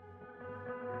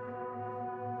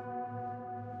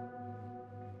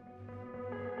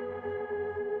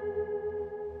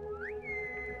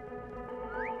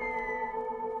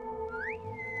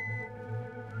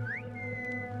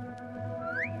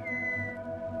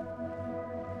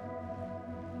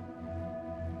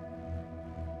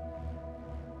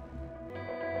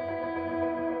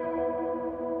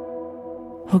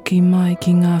Hoki mai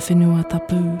ki ngā whenua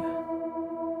tapu,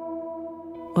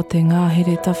 o te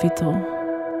ngāhere tawhito.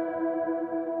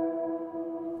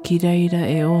 Ki reira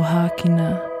e o hākina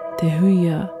te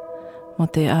huia mo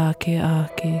te āke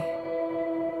āke.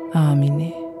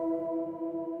 Āmine.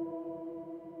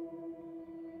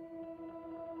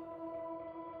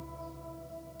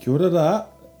 Kia ora rā,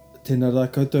 tēnā rā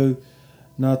koutou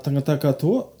nā tangata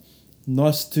katoa.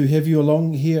 Nice to have you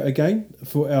along here again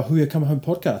for our Huia Come Home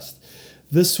podcast.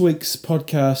 This week's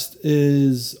podcast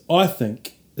is, I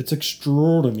think, it's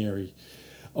extraordinary.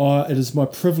 It is my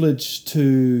privilege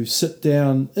to sit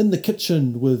down in the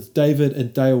kitchen with David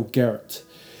and Dale Garrett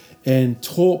and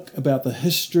talk about the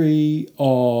history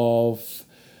of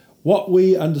what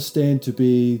we understand to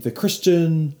be the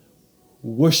Christian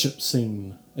worship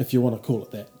scene, if you want to call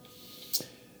it that.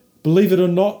 Believe it or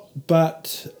not,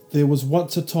 but there was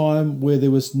once a time where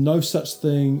there was no such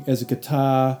thing as a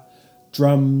guitar,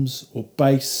 drums or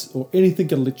bass or anything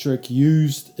electric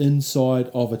used inside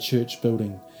of a church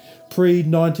building.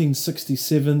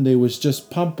 Pre-1967, there was just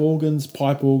pump organs,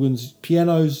 pipe organs,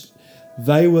 pianos.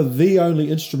 They were the only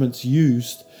instruments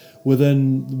used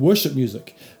within worship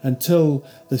music until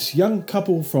this young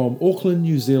couple from Auckland,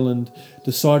 New Zealand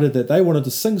decided that they wanted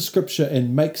to sing scripture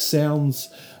and make sounds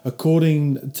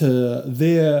according to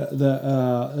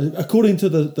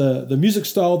the music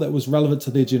style that was relevant to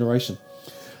their generation.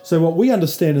 So what we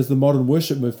understand as the modern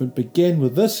worship movement began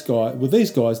with these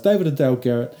guys, David and Dale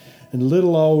Garrett, in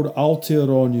little old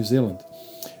Aotearoa, New Zealand.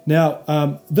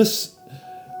 Now, this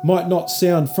might not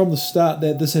sound from the start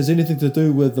that this has anything to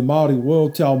do with the Māori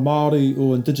world, Te Ao Māori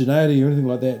or indigeneity or anything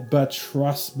like that, but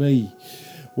trust me,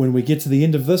 when we get to the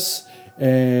end of this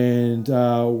and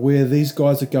where these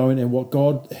guys are going and what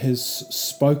God has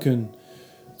spoken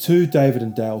to David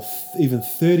and Dale even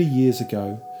 30 years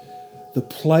ago, the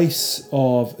place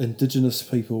of Indigenous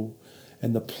people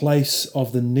and the place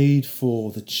of the need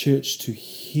for the church to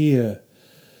hear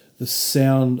the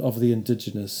sound of the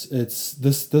Indigenous. This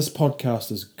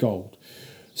podcast is gold.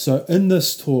 So in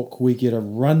this talk, we get a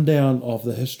rundown of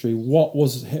the history. What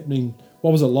was happening?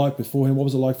 What was it like beforehand? What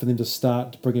was it like for them to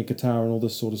start to bring a guitar and all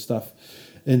this sort of stuff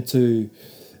into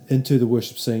the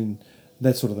worship scene,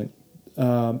 that sort of thing.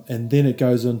 And then it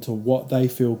goes into what they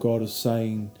feel God is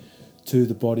saying to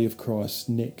the body of Christ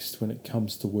next when it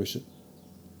comes to worship.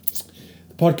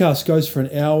 The podcast goes for an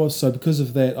hour, so because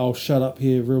of that, I'll shut up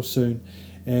here real soon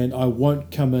and I won't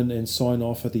come in and sign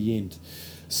off at the end.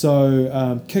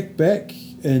 So kick back,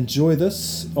 enjoy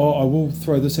this. I will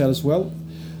throw this out as well.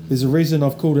 There's a reason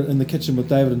I've called it In the Kitchen with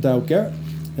David and Dale Garrett,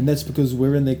 and that's because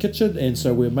we're in their kitchen and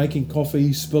so we're making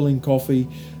coffee, spilling coffee.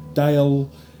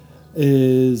 Dale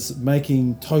is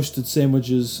making toasted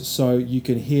sandwiches, so you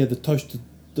can hear the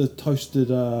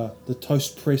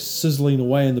toast press sizzling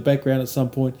away in the background at some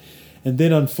point, and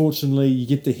then unfortunately you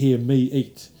get to hear me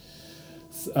eat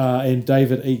and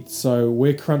David eat, so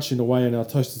we're crunching away on our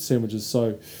toasted sandwiches.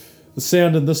 So the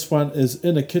sound in this one is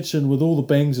in a kitchen with all the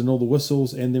bangs and all the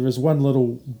whistles, and there is one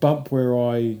little bump where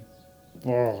I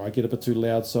get a bit too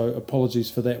loud, so apologies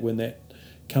for that when that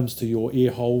comes to your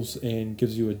ear holes and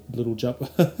gives you a little jump.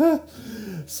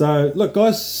 So look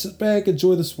guys, sit back,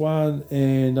 enjoy this one,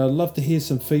 and I'd love to hear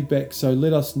some feedback, so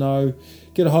let us know.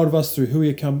 Get a hold of us through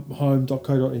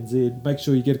huiacomehome.co.nz. Make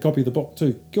sure you get a copy of the book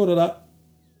too. Kia ora.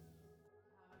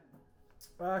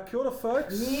 Kia ora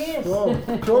folks. Yes. Well,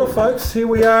 kia ora folks, here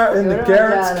we are in the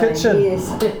Garrett's kitchen. Yes.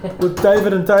 With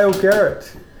David and Dale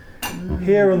Garrett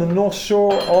here on the North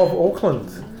Shore of Auckland.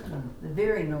 The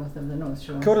very north of the North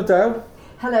Shore. Kia ora Dale.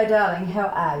 Hello darling, how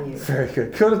are you? Very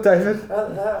good. Kia ora David.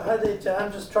 Hi there, Joe.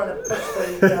 I'm just trying to push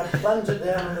the plunger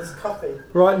down on this coffee.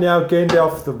 Right now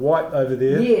Gandalf the White over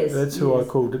there. Yes. That's who I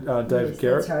called David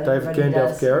Garrett. That's right, David everybody Gandalf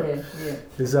does. Garrett. Yeah.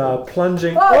 Is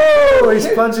plunging. Oh! He's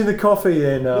plunging the coffee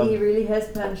and He really has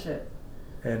plunged it.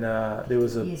 and there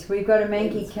was a Yes, we've got a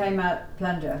Mankey came out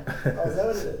plunger. Oh, is that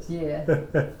what it is? Yeah.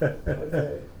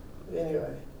 Okay.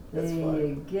 Anyway, There that's fine.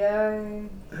 you go.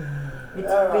 It's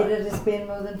All right. better to spend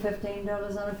more than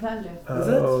 $15 on a plunger. Is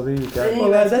it? Oh, there you But go. anyway,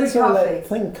 Well, it's that's good all coffee. that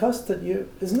thing costed you,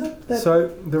 isn't it? That So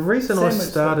the reason I Sandwich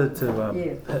started to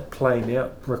Yeah. hit play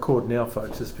now, record now,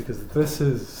 folks, is because this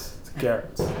is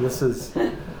Garrett's. This is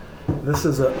an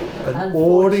audio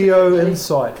Unfortunately.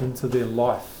 insight into their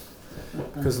life,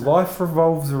 because life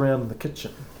revolves around the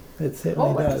kitchen. it certainly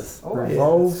Always. does. Always.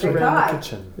 Revolves Stick around high. the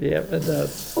kitchen. Yep, it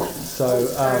does. So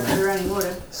Sorry for the running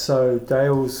water. so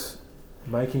Dale's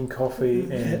making coffee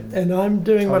and And I'm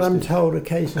doing what I'm toasted. told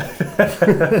occasionally.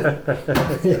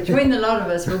 Between the lot of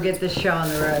us, we'll get this show on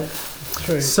the road.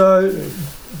 True. So,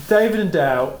 David and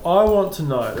Dale, I want to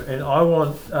know, and I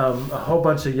want a whole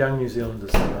bunch of young New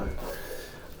Zealanders to know,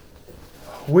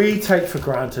 we take for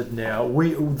granted now.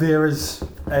 There is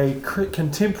a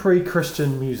contemporary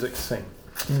Christian music scene.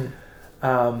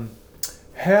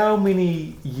 How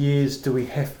many years do we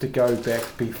have to go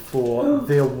back before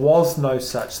there was no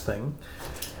such thing?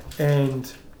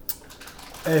 And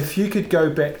if you could go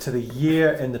back to the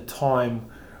year and the time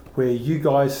where you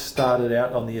guys started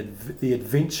out on the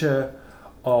adventure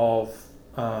of,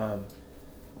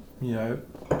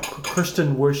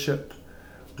 Christian worship,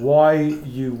 why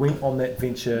you went on that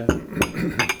venture,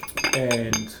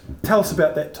 and tell us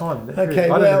about that time. That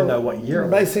period. I don't even know what year it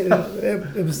was. Basically,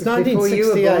 it was Before you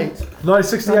were 1968. born.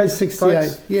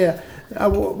 1968, yeah.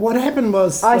 What happened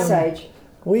was... Ice Age.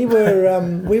 We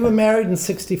were married in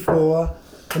 64.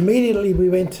 Immediately we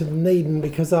went to Dunedin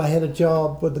because I had a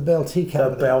job with the Bell Tea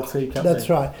Company. The Bell Tea Company. That's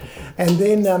right. And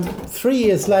then 3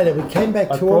 years later we came back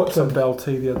I to brought some Auckland. Bell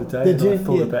Tea the other day. Did and you? I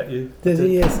thought Yeah. about you. Did you?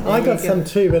 Yes, I you got go. some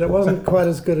too, but it wasn't quite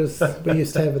as good as we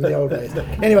used to have in the old days.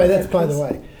 Anyway, that's by the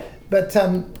way. But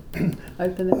Open it.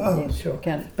 Oh, yeah. sure.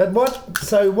 Can. But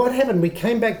what happened? We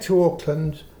came back to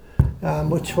Auckland,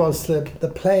 which was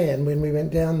the plan when we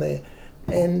went down there,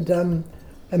 and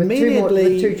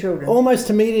immediately, with two children. almost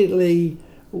immediately,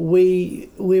 we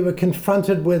were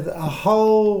confronted with a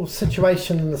whole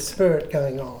situation in the spirit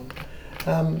going on.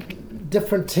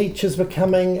 Different teachers were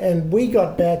coming, and we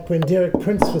got back when Derek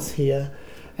Prince was here,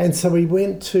 and so we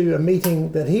went to a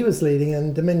meeting that he was leading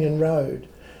in Dominion Road.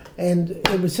 And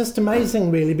it was just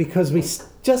amazing, really, because we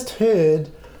just heard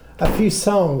a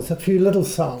few little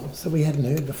songs that we hadn't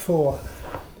heard before.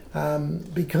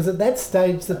 Because at that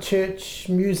stage, the church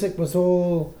music was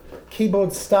all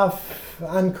keyboard stuff,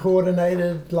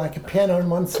 uncoordinated, like a piano on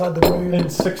one side of the room. In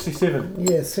 67.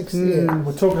 Yeah, 60. Yeah.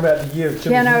 We're talking about the year of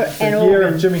Piano and year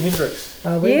organ. of Jimi Hendrix.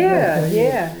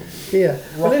 Yeah. Yeah.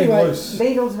 But Rocking anyway, loose.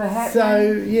 Beatles were happening.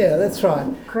 so yeah, that's right.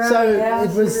 Crowded So house,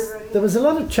 it was. everybody. There was a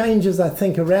lot of changes, I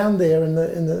think, around there in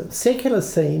the secular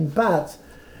scene. But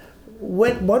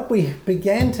what we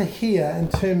began to hear in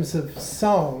terms of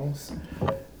songs,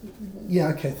 yeah,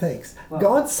 okay, thanks. Well,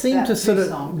 God seemed to about two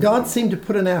songs. God seemed to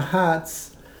put in our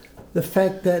hearts the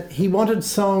fact that He wanted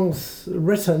songs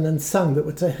written and sung that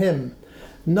were to Him.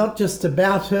 Not just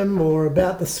about Him or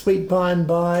about the sweet by and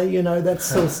by, that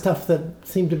sort of stuff that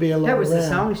seemed to be a lot That was around. the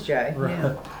songs, Joe.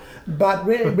 Yeah. But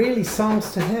really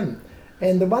songs to Him.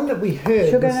 And the one that we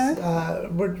heard, Sugar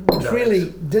which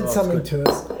really did something to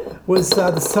us, was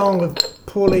the song of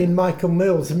Pauline Michael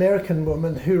Mills, American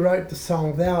woman, who wrote the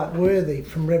song Thou Art Worthy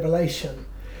from Revelation.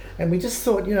 And we just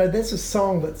thought, there's a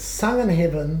song that's sung in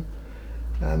heaven.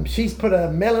 She's put a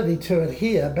melody to it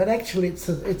here, but actually it's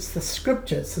the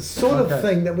scripture. It's the sort of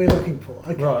thing that we're looking for.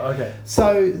 Okay. Right, okay.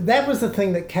 So that was the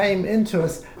thing that came into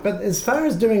us. But as far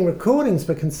as doing recordings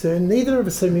were concerned, neither of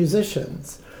us are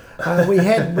musicians. We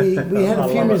had a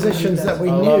few musicians that we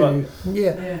knew.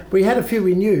 Yeah, we had a few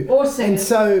we knew. Or And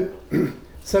singers.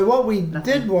 so what we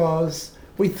did was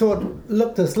we thought,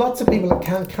 look, there's lots of people that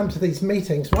can't come to these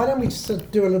meetings. Why don't we just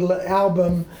do a little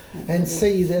album and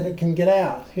see that it can get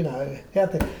out,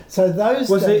 out there. So those.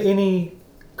 Was there any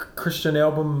Christian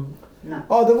album? No.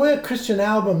 Oh, there were Christian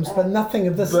albums, but nothing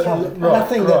of this But- type.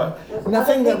 right,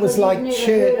 Nothing that was like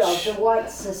church The White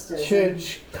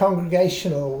Sisters.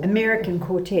 congregational. American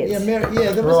quartets. Yeah,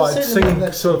 there was Right, a certain singing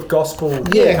that. sort of gospel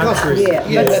Yeah, country. gospel, Yeah,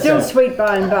 Yeah, but that's still right. Sweet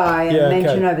By and By and Yeah,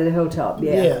 Mansion okay. Over the Hilltop.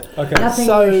 Yeah. Yeah. Okay. Nothing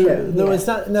So worship, there yeah. was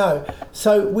no.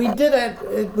 So we did it.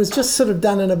 It was just sort of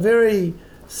done in a very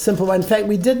simple way. In fact,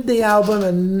 we did the album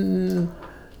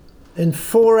in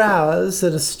 4 hours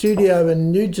at a studio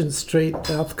in Nugent Street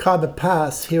off Khyber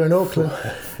Pass here in Auckland.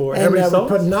 For how And many we songs?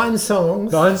 put 9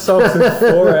 songs. 9 songs in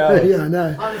 4 hours. Yeah, I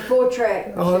know. On a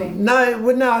 4-track machine.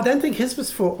 No, I don't think his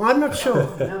was 4. I'm not sure.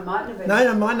 No, it mightn't have been.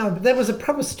 No, mine not. But that was a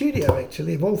proper studio,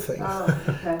 actually, of all things. Oh,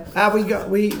 okay.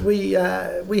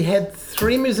 We had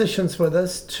 3 musicians with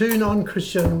us, 2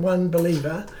 non-Christian, 1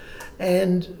 believer,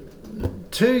 and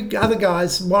 2 other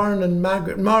guys, Warren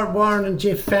and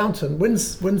Jeff Fountain,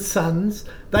 Wynn's sons.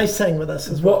 They sang with us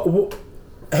as well. What,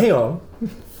 hang on.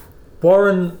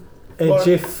 Warren and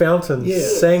Jeff Fountain Yeah.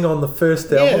 sang on the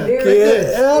first Yeah, album. they Get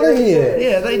did. out of here.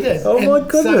 Yeah, they did. Oh, my And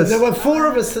goodness. So there were 4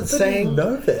 of us that sang.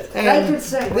 Know that. And They could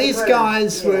sing, they these could.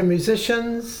 guys were Yeah.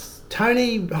 musicians.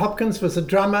 Tony Hopkins was a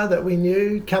drummer that we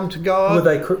knew. Come to God.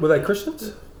 Were they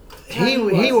Christians? He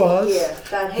was. Yeah,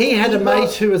 but He had a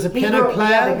mate who was a piano brought the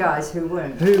other player guys who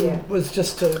weren't. who yeah. was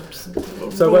just a.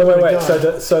 So ordinary wait.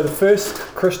 guy. So the first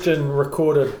Christian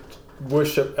recorded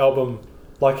worship album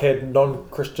had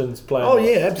non-Christians playing. Oh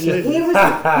yeah, absolutely. Here was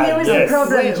Yes. the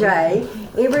problem, Jay.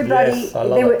 Everybody, Yes, I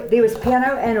love there was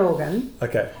piano and organ,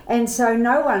 Okay. and so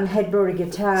no one had brought a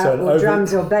guitar So an or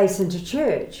drums or bass into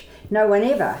church. No one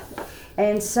ever.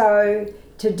 And so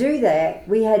to do that,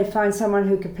 we had to find someone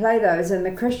who could play those, and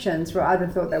the Christians were either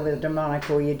thought they were demonic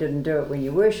or you didn't do it when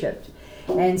you worshipped.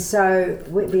 And so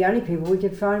the only people we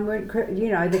could find weren't,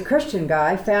 the Christian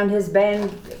guy found his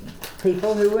band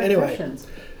people who weren't Christians.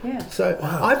 Yeah. So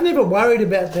I've never worried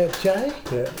about that, Jay.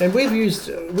 Yeah. And we've used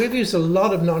a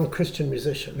lot of non-Christian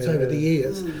musicians over the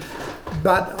years.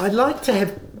 But I'd like to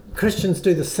have Christians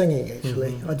do the singing,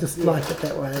 actually. I just like it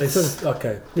that way. It's sort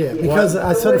of, yeah, because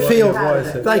I sort of feel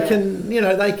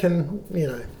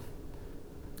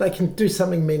they can do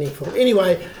something meaningful.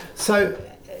 Anyway, so,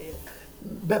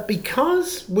 but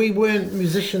because we weren't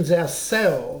musicians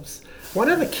ourselves, one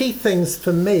of the key things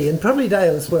for me, and probably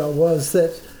Dale as well, was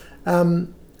that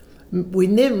we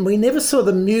never saw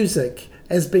the music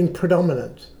as being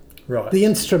predominant. Right. The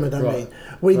instrument, I mean.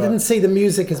 We didn't see the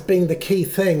music as being the key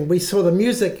thing. We saw the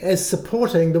music as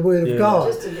supporting the Word of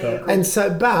God. And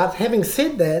so, but having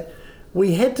said that,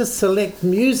 we had to select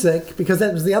music, because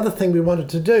that was the other thing we wanted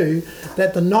to do,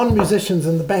 that the non-musicians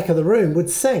in the back of the room would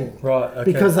sing. Right,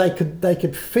 okay. Because they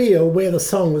could feel where the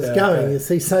song was going, you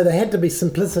see. So there had to be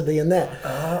simplicity in that.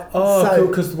 Cool,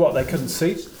 because they couldn't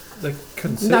see? They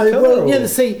couldn't see No, each other? well, yeah,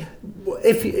 see,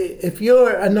 if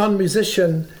you're a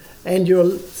non-musician and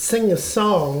you'll sing a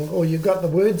song, or you've got the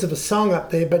words of a song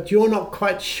up there, but you're not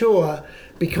quite sure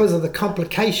because of the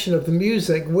complication of the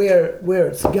music where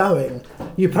it's going,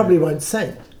 you probably won't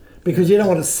sing, because you don't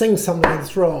want to sing something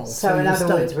that's wrong. So in other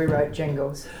words, we wrote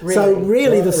jingles. Really. So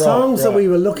really, the songs that we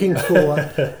were looking for,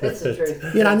 That's the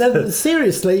truth.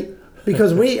 Seriously,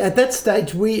 because we at that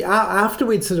stage, after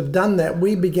we'd sort of done that,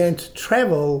 we began to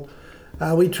travel.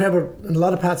 We travelled in a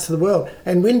lot of parts of the world,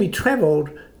 and when we travelled,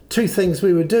 two things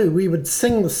we would do. We would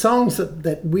sing the songs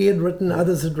that we had written,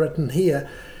 others had written here,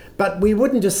 but we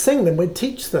wouldn't just sing them, we'd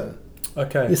teach them.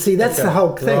 Okay. You see, that's the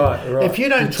whole thing. Right. If you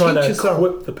don't teach a song,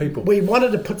 equip the people. We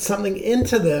wanted to put something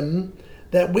into them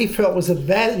that we felt was of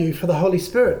value for the Holy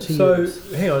Spirit to use.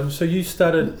 So, hang on, so you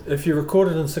started, if you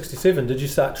recorded in 67, did you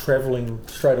start travelling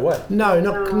straight away? No,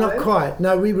 not quite.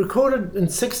 No, we recorded in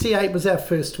 68 was our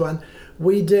first one.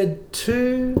 We did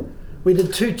two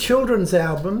children's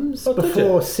albums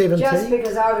before 70. Just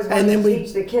because I was going to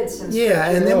teach the kids some stuff. Yeah,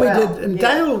 and then we did, and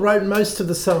Dale wrote most of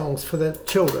the songs for the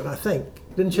children, I think.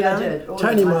 Didn't you, I Dale? did.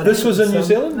 Tony might. This was in New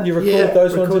Zealand? You recorded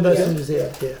those ones in New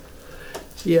Zealand?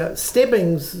 Yeah.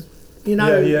 Stebbings,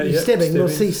 Stebbing. Well,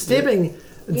 see, Stebbing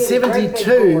in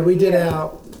 72, board, we did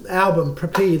our album,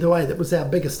 Prepare the Way. That was our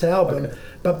biggest album. Okay.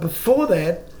 But before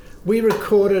that, we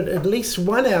recorded at least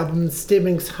one album in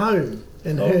Stebbing's home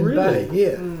in Herne Bay.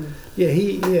 Yeah.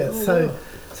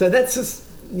 So that's just,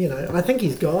 I think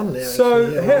he's gone now. So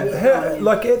if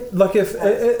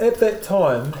at that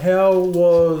time, how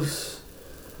was,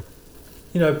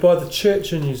 by the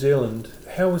church in New Zealand,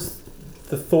 how was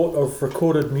the thought of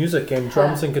recorded music and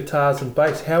drums and guitars and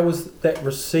bass, how was that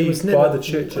received by the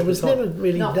church? It was never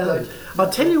really done. Good. I'll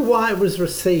tell you why it was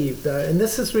received, though, and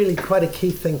this is really quite a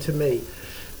key thing to me.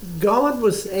 God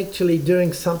was actually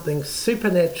doing something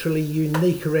supernaturally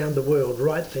unique around the world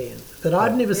right then that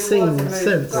I've never seen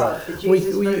since. Right. The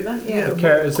Jesus movement?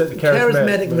 Is that the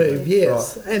charismatic move?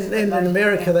 Yes. Right. And in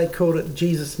America they called it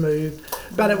Jesus move.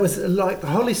 But it was like the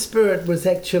Holy Spirit was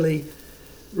actually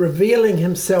revealing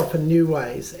himself in new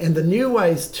ways. And the new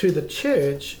ways to the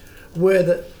church were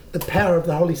the power of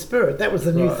the Holy Spirit. That was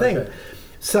the new thing. Okay.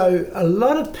 So a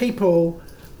lot of people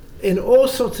in all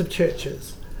sorts of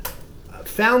churches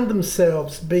found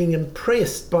themselves being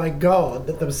impressed by God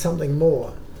that there was something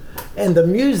more. And the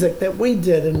music that we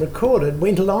did and recorded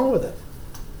went along with it.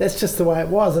 That's just the way it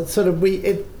was. It sort of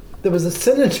there was a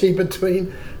synergy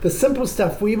between the simple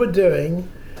stuff we were doing,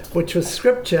 which was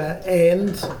scripture,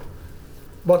 and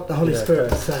what the Holy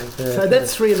Spirit was saying. So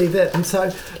that's really that. And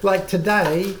so, like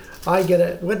today, I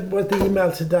get what the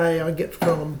email today I get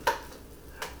from,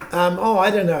 I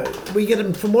don't know. We get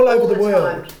them from all over the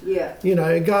world. Yeah.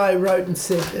 A guy wrote and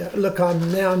said, look,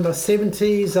 I'm now in my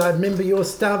 70s. I remember your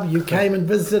stuff. You came and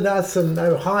visited us in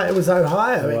Ohio. It was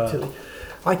Ohio, actually.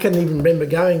 I couldn't even remember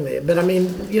going there. But I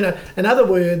mean, in other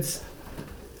words,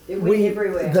 it went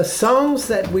everywhere. The songs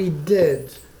that we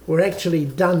did were actually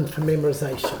done for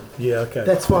memorization. Yeah, okay.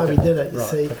 That's why we did it, you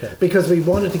see. Okay. Because we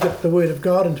wanted to get the Word of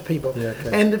God into people. Yeah,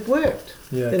 okay. And it worked.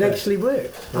 Yeah, okay. It actually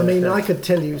worked. Yeah, I mean, I could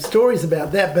tell you stories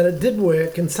about that, but it did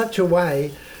work in such a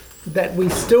way that we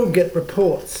still get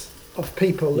reports of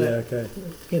people that,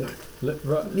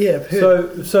 Right. Yeah, I've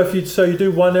heard. So you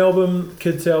do one album,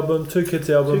 kids album, two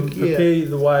kids album, Prepare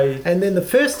the Way. And then the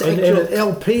first actual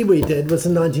LP we did was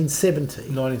in 1970.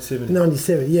 1970.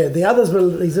 97, yeah. The others were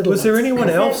these little Was there ones. anyone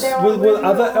Is that else? there on Were Really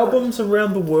other Well? albums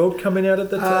around the world coming out at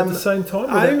the same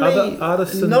time? Were there Only- other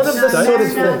artists in not the of the States? sort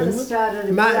of Maranatha thing. started a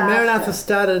bit Maranatha after.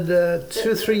 started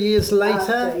 2 or 3 years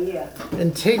later. After, yeah.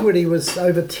 Integrity was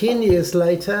over 10 years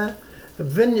later.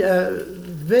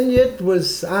 Vineyard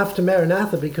was after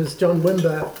Maranatha because John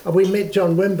Wimber, we met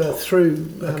John Wimber through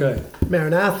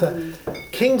Maranatha.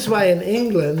 Kingsway in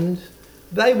England,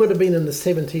 they would have been in the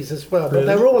 70s as well, but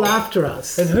they were all after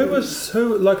us. And who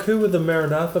were the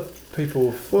Maranatha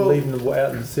people leading them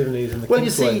out in the 70s and the Well, you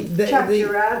Kingsway? see, Chuck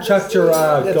Gerard. Chuck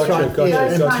Gerard, That's gotcha, right, gotcha, yeah.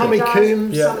 Those And gotcha. Tommy guys,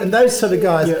 Coombs Yeah. and those sort of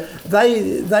guys. Yeah.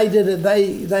 They did it.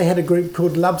 They had a group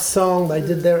called Love Song. They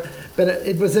did their, but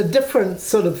it was a different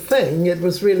sort of thing. It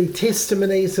was really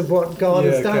testimonies of what God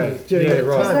has done during that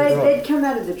right. time. They'd come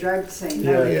out of the drug scene,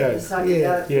 Yeah, they okay. were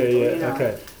psychedelic people, you know,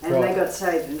 okay. and Right. they got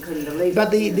saved and couldn't believe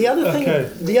But it. the other thing, Okay.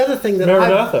 that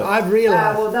Maranatha. I've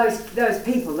realised. Well, those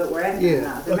people that were at Yeah.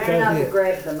 Maranatha, Okay. Maranatha Yeah.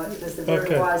 grabbed them, which was the very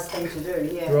Okay. wise thing to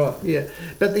do, yeah. Right. Yeah,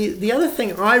 but the other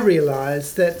thing I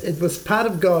realised that it was part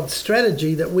of God's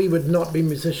strategy that we would not be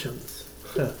musicians.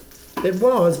 Huh. It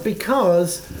was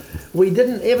because we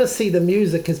didn't ever see the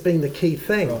music as being the key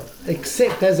thing, Right.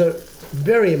 except as a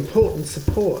very important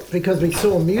support, because we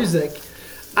saw music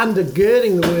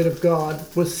undergirding the Word of God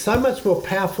was so much more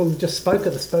powerful than just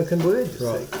the spoken word, you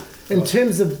Right. see, in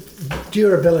terms of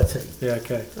durability. Yeah,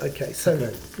 okay. Okay, so, Okay.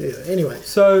 yeah, anyway.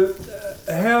 So,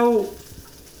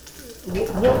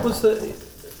 what was the...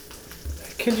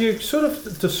 Can you sort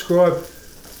of describe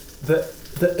the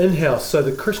in-house, so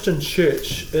the Christian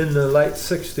church in the late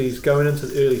 60s going into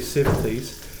the early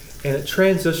 70s, and it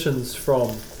transitions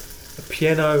from a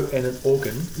piano and an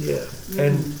organ, Yeah.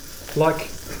 and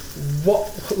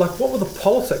what were the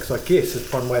politics, I guess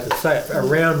is one way to say it,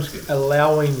 around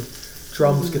allowing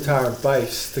drums, guitar and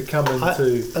bass to come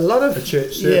into A lot of the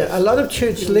church service? Yeah, a lot of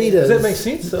church leaders. Does that make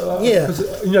sense? Yeah. 'Cause,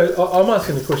 I'm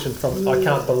asking the question from, I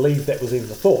can't believe that was even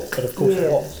a thought, but of course it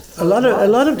was. A lot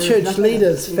of There's church nothing-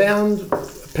 leaders found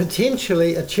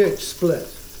potentially a church split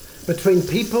between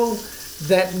people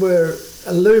that were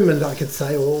illumined, I could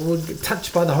say, or were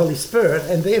touched by the Holy Spirit,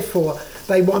 and therefore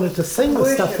they wanted to sing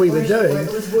the stuff we were doing,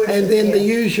 It was worship, and then the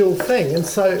yeah. usual thing. And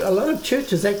so a lot of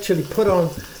churches actually put on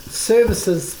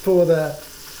services for the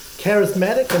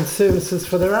charismatic and services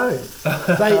for their own.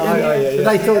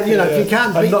 They thought, if you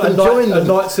can't beat them, join them. A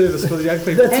night service for the young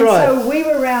people. That's and right. so we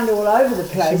were around all over the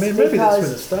place maybe that's when it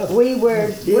because started. we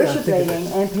were Yeah, I worship think it leading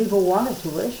and people wanted to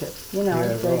worship, Yeah,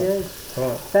 they right. did.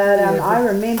 Right. But I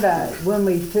remember when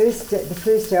we first did the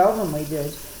first album we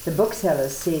did, the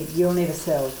booksellers said, "You'll never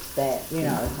sell that,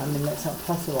 that's not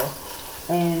possible."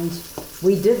 And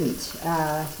we didn't.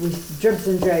 We dribs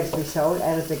and drabs we sold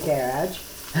out of the garage.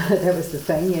 That was the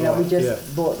thing, we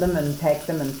just bought them and packed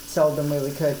them and sold them where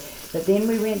we could. But then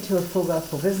we went to a Full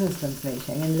Gospel Businessman's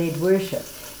meeting and led worship,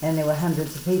 and there were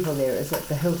hundreds of people there. It was at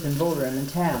the Hilton Ballroom in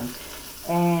town.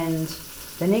 And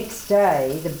the next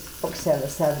day, the bookseller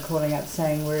started calling up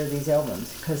saying, "Where are these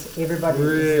albums?" Because everybody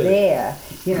Really? was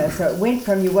there. So it went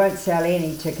from "you won't sell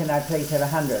any" to "can I please have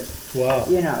 100?" Wow.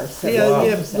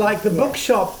 So Like the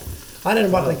bookshop, I don't know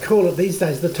what they call it these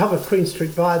days, the top of Queen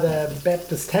Street by the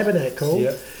Baptist Tabernacle.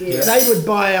 Yeah. Yeah. They would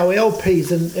buy our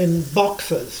LPs in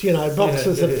boxes,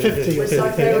 boxes Yeah, of yeah, 50 It or was like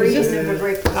something. they It were was eating just- them for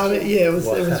breakfast. it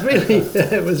was really,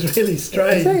 it was really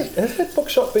strange. Has that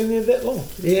bookshop been there that long?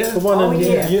 Yeah. The one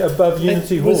above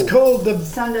Unity It Hall. was called the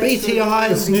Sunday school. BTI.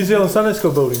 It's New Zealand Sunday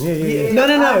School building. Yeah.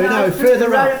 No, further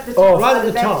right up. at the top, Right by at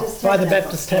the top, Baptist by the Tabernacle.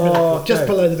 Baptist Tabernacle, Oh, okay. just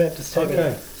below the Baptist Tabernacle.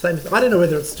 Okay. Same. I don't know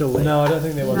whether it's still there. No, I don't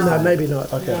think there was. No, maybe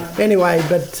not. Okay. Anyway,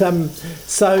 but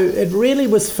so it really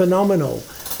was phenomenal.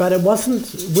 But it wasn't.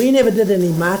 We never did any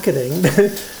marketing.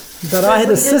 But I had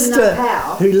we a didn't know sister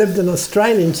how. who lived in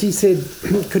Australia, and she said,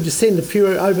 "Could you send a few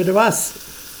over to us?"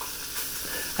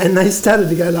 And they started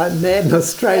to go like mad in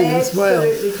Australia as well.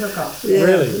 Absolutely took off. Yeah.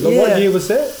 Really? Like, Yeah. what year was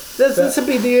that? This would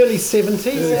be the early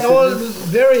 70s, Yeah. or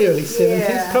very early 70s,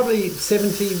 Yeah. probably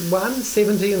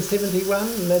 70 and 71,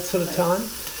 and that sort of time.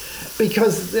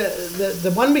 Because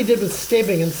the one we did with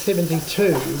Stebbing in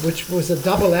 72, which was a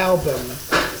double album,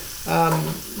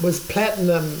 was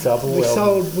platinum. Double we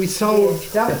album. sold,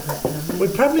 Double platinum. we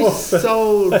probably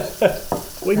sold,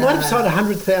 we might have sold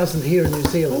 100,000 here in New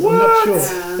Zealand, I'm not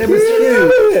sure. That was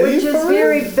huge. Which is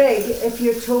very big if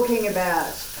you're talking about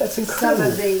That's some incredible.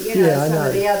 of the, Yeah, I some know.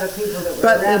 of the other people that were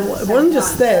But around. it at the wasn't same just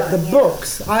time that, the selling, yeah.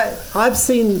 books, I've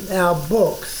seen our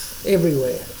books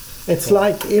everywhere. It's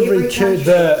like every church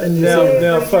The, in New now, Zealand.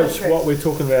 now, Every folks, country. what we're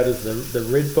talking about is the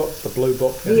red book, the blue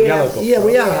book, and the Yeah. yellow book. Yeah,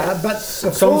 we right? are. But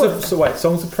Songs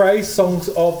of praise, songs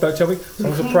of, don't tell me,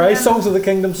 songs of praise, songs of the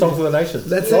kingdom, songs of the nation.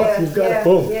 that's Yeah, it. You've got yeah, it.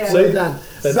 Boom. yeah. Well See? done.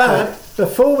 That's But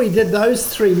before we did those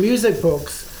 3 music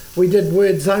books, we did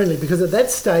words only because at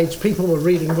that stage people were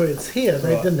reading words here.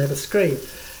 They Right. didn't have a screen.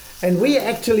 And we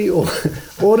actually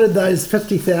ordered those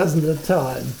 50,000 at a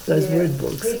time, those Yeah. word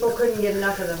books. People couldn't get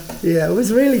enough of them. Yeah, it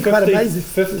was really quite amazing.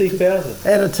 50,000.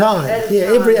 At a time. At a Yeah,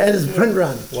 time, every at his yeah. print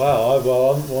run. Wow,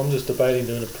 I'm just debating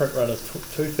doing a print run of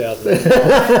 2,000. I know.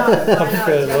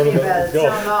 fair, a Tell little me bit. about it. So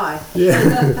God. am I.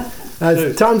 Yeah.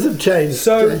 Times have changed.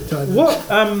 So, Times. what,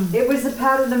 It was a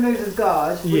part of the move of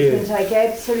God. We Yeah. can take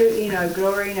absolutely no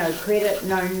glory, no credit,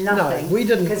 no nothing. we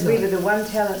didn't, Because no. we were the one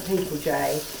talent people,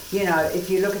 Jay. You know, if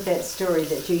you look at that story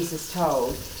that Jesus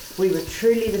told, we were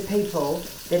truly the people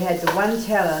that had the one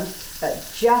talent, but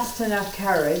just enough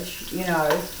courage, you know,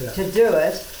 to do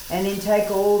it, and then take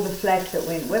all the flack that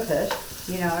went with it,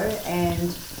 you know,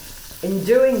 and in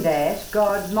doing that,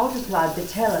 God multiplied the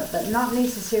talent, but not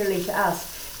necessarily to us.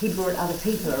 He brought other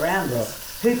people around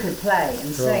us who could play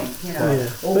and sing, you know. Yeah.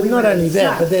 or But we not would only have that,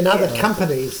 sung. but then other Yeah.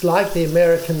 companies like the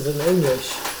Americans and English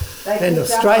They and picked up on it,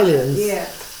 Australians, Yeah,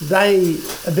 they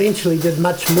eventually did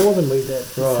much more than we did.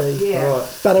 you Right. see. yeah. right.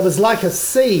 But it was like a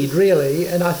seed, really,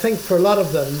 and I think for a lot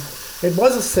of them, it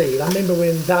was a seed. I remember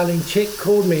when Darlene Check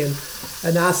called me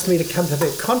and asked me to come to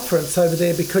their conference over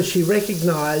there because she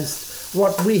recognised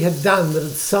what we had done, that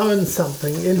had sown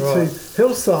something into Right.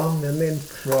 Hillsong and then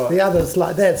Right. the others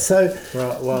like that. So,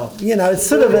 Right, wow. you know, it's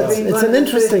sort of, Would have been it's one an of the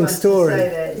first interesting ones to story. say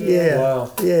that, yeah. Yeah,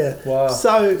 Wow. yeah. Wow.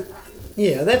 So,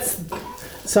 yeah, that's...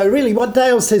 So really what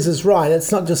Dale says is right.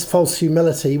 It's not just false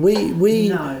humility. We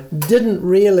No. didn't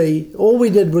really... All we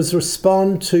did was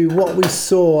respond to what we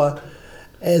saw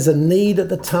as a need at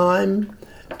the time.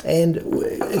 And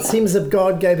it seems that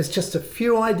God gave us just a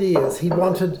few ideas. He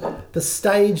wanted the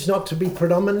stage not to be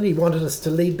predominant. He wanted us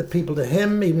to lead the people to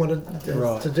Him. He wanted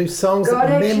Right. to do songs God that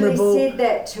were actually memorable. said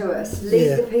that to us, lead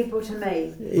Yeah. the people to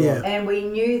me. Yeah. And we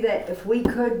knew that if we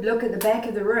could look at the back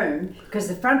of the room, because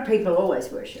the front people always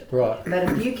worship. Right. But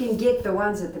if you can get the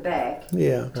ones at the back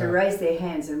Yeah. to raise their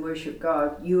hands and worship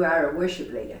God, you are a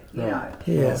worship leader, you know.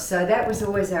 Yeah. So that was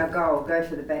always our goal, go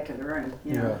for the back of the room,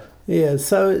 you know. Yeah,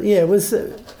 so yeah, it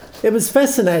was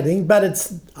fascinating, but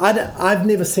I've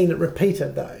never seen it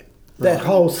repeated though. That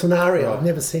whole scenario, Right. I've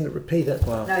never seen it repeated.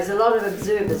 Wow. No, there's a lot of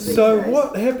observers these So days.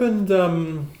 what happened?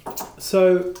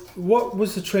 So what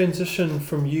was the transition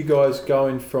from you guys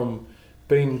going from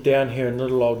being down here in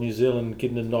little old New Zealand,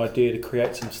 getting an idea to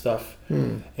create some stuff,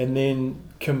 and then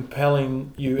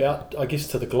compelling you out, I guess,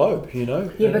 to the globe? You know?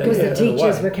 Yeah, because in the a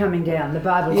teachers way. were coming down, the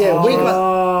Bible Yeah, teachers. we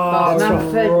got- Bob That's right.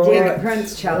 Mumford, Right. Derek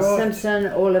Prince, Charles Right.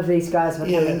 Simpson, all of these guys were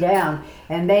Yeah. coming down,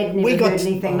 and they'd never heard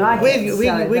anything like we, it. we,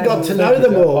 so we they got were- to know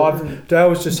them all.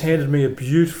 Dale's just handed me a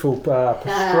beautiful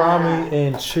pastrami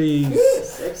and cheese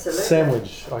Yes, absolutely.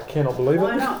 sandwich. I cannot believe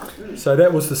Why it. not? So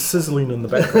that was the sizzling in the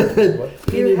background.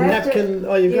 You need a napkin.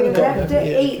 Oh, you've got you a have napkin.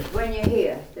 to Yeah. eat when you're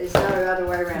here. There's no other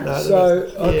way around. No. So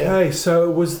Yeah. okay, so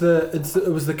it was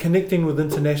the connecting with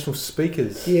international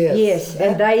speakers. Yes. Yes,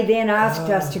 and they then asked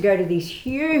us to go to these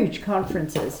huge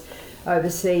conferences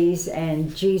overseas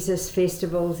and Jesus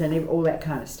festivals and all that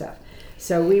kind of stuff.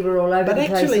 So we were all over But the place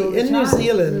all actually, the in New time.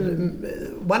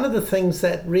 Zealand, one of the things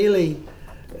that really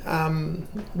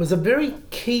was a very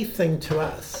key thing to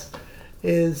us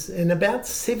is in about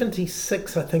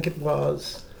 76, I think it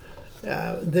was,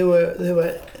 there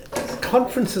were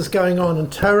conferences going on in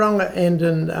Tauranga and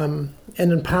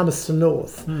in Palmerston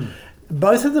North.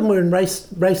 Both of them were in race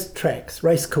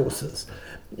courses.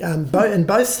 In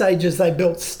both stages, they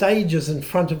built stages in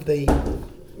front of the,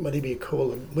 whatever you call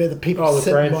them, where the people Oh, the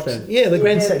sit and watch. grandstand. Yeah, the Yeah,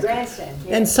 grandstand. the grandstand.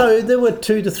 Yeah. And so there were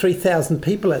 2,000 to 3,000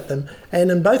 people at them,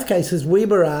 and in both cases we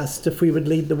were asked if we would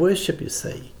lead the worship, you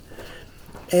see.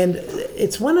 And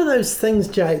it's one of those things,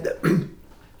 Jay, that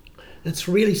it's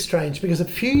really strange, because a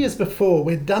few years before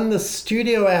we'd done this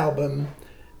studio album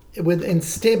in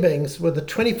Stebbings with a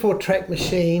 24-track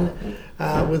machine,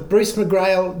 with Bruce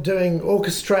McGrail doing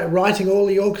writing all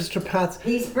the orchestra parts.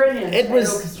 He's brilliant It at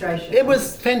was orchestration. It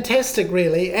was fantastic,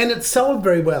 really, and it sold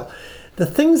very well. The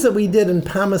things that we did in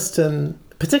Palmerston,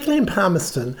 particularly in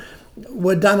Palmerston,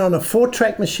 were done on a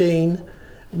 4-track machine.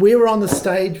 We were on the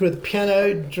stage with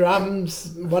piano,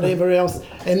 drums, whatever else,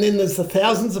 and then there's the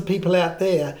thousands of people out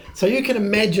there. So you can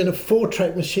imagine a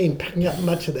 4-track machine picking up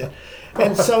much of that.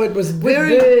 And so it was With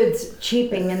very... birds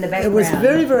cheeping in the background. It was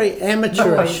very, very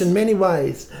amateurish Noise. in many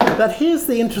ways. But here's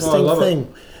the interesting love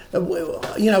thing.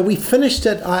 We finished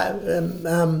it.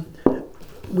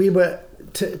 We were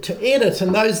to edit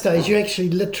in those days, you actually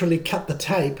literally cut the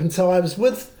tape. And so I was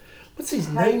with, what's his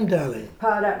name, darling?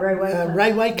 Powered Up Ray Wakelin.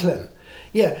 Ray Wakelin.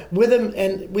 Yeah, with him,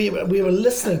 and we were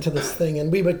listening to this thing,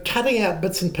 and we were cutting out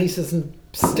bits and pieces and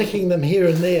sticking them here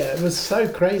and there. It was so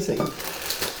crazy.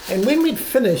 And when we'd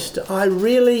finished,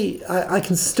 I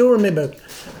can still remember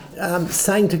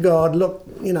saying to God, look,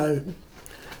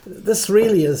 this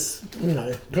really is,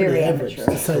 pretty Very average,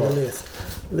 amateur. to say the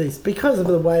least, because of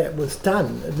the way it was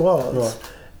done. It was.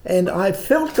 Right. And I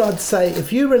felt God say,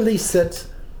 if you release it,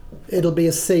 it'll be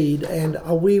a seed, and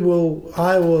I will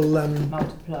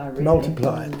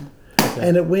multiply it.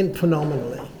 And it went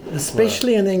phenomenally,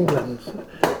 especially in England.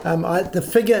 The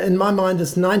figure in my mind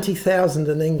is 90,000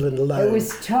 in England alone. It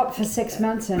was top for 6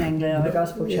 months in England on the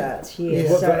gospel charts. Yeah,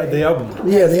 What, so the album?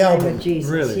 Yeah, the Praise album. Name of Jesus,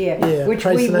 Really? yeah. Which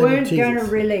Praise we the Name of weren't going to Jesus.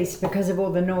 release because of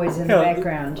all the noise in Yeah. the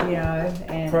background,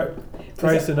 and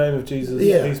Praise the name of Jesus.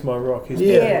 Yeah. He's my rock. He's my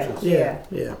Yeah. fortress. Yeah.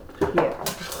 yeah.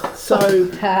 So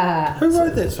Who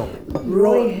wrote that song?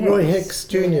 Roy Hicks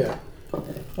Jr.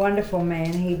 Wonderful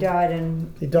man. He died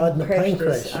in a plane his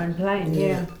crash. own plane.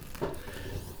 Yeah.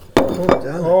 Oh,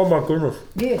 darn. Oh my goodness.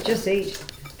 Yeah, just eat.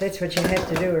 That's what you have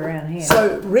to do around here.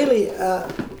 So really,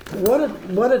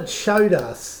 what it showed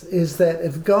us is that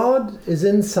if God is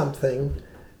in something,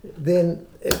 then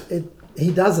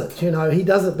He does it. He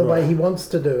does it the way He wants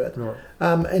to do it. Right.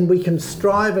 And we can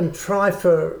strive and try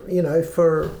for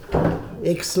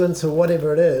excellence or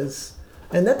whatever it is.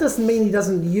 And that doesn't mean He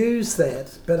doesn't use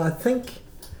that. But I think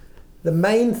the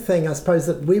main thing, I suppose,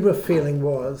 that we were feeling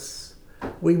was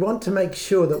we want to make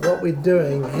sure that what we're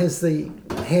doing has the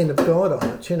hand of God on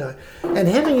it, And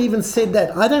having even said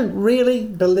that, I don't really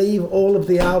believe all of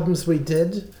the albums we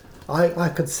did, I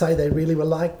could say they really were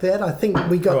like that. I think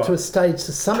we got to a stage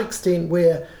to some extent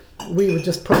where we were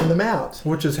just putting them out.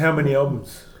 Which is how many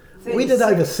albums? We did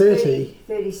over 30.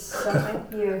 30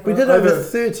 something, yeah. We did over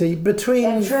 30 between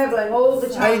And travelling all the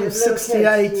time. with little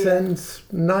 68 kids, yeah. and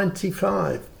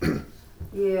 95.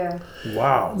 Yeah.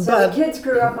 Wow. So But- the kids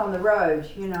grew up on the road,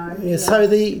 Yeah, so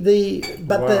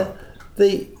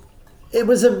it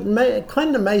was quite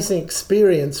an amazing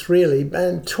experience, really,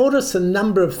 and taught us a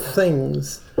number of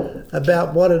things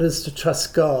about what it is to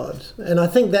trust God. And I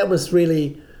think that was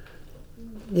really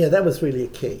a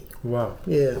key. Wow.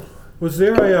 Yeah. Was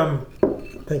there a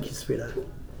Thank you, sweetheart.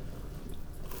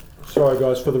 Sorry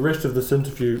guys, for the rest of this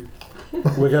interview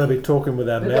we're going to be talking with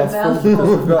our mouths full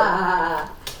because we've got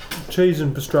cheese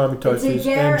and pastrami toasties and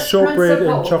Garrett shortbread and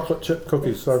principle. chocolate chip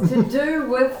cookies. So To do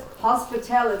with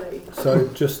hospitality.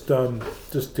 just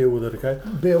deal with it, okay?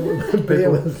 Bear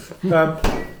with.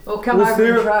 Or come Was over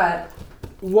there- and try it.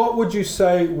 What would you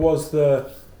say was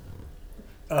the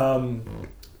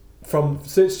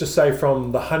let's just say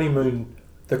from the honeymoon,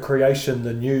 the creation,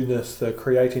 the newness, the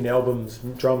creating albums,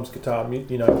 drums, guitar,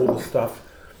 all this stuff,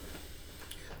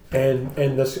 and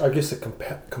this, I guess, the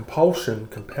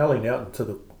compelling out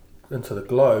into the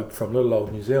globe from little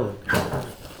old New Zealand.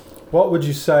 What would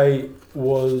you say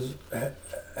was?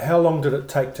 How long did it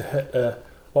take to hit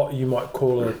what you might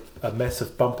call a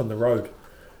massive bump in the road?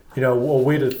 Or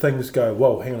where did things go?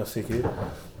 Whoa, hang on a sec here.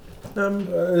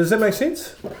 Does that make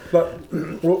sense? Like,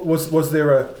 was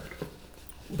there a?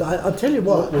 I'll tell you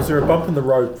what. Was there a bump in the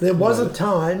road? There was a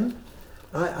time,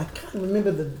 I can't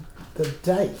remember the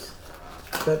date,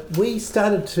 but we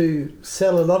started to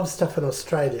sell a lot of stuff in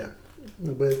Australia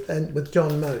with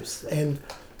John Mose, and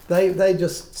they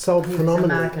just sold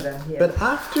phenomenally. He was a marketer, yeah. But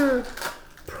after,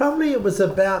 probably it was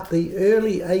about the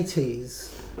early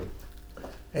 80s,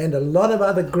 and a lot of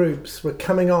other groups were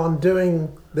coming on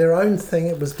doing their own thing.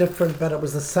 It was different, but it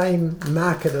was the same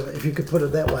market, if you could put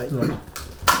it that way. Right.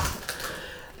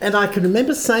 And I can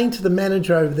remember saying to the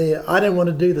manager over there, I don't want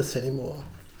to do this anymore.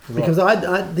 Because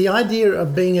the idea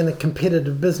of being in a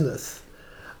competitive business,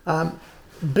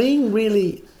 being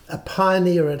really a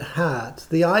pioneer at heart,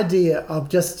 the idea of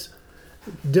just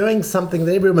doing something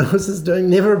that everyone else is doing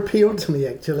never appealed to me,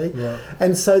 actually. Right.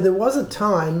 And so there was a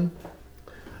time,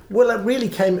 well, it really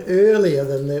came earlier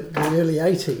than the early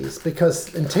 80s,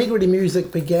 because Integrity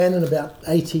Music began in about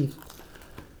 80,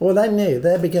 well,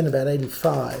 they began about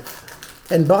 85.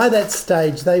 And by that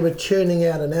stage, they were churning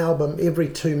out an album every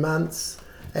 2 months,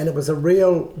 and it was a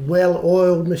real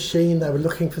well-oiled machine. They were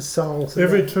looking for songs.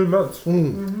 Every 2 months.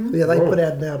 Yeah, they Whoa. put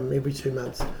out an album every 2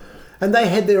 months. And they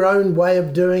had their own way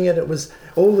of doing it. It was,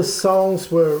 all the songs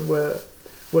were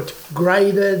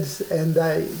graded, and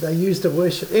they used a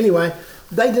worship. Anyway,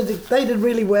 they did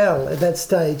really well at that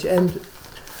stage. And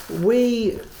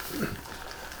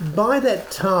by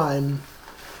that time,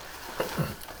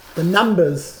 the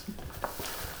numbers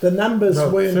No,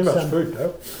 weren't. too much food,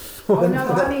 no? Oh no,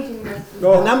 I'm eating this.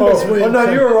 Oh, numbers weren't- oh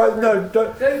no, you're all right. No,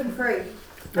 don't. Gluten free.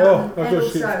 Oh, I and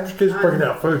thought she also, keeps bringing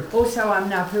out food. Also, I'm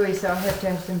Ngāpuhi, so I have to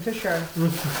have some fish roe.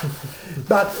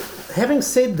 But having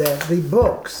said that, the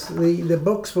books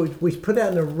we put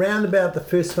out in around about the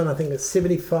first one, I think it's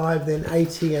 75, then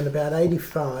 80, and about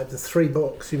 85, the 3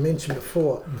 books you mentioned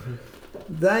before,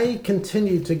 they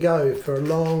continued to go for a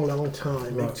long, long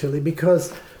time, actually,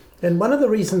 because, and one of the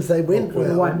reasons they went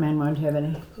The white man won't have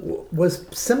any. was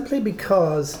simply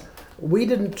because we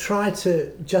didn't try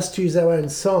to just use our own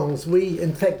songs.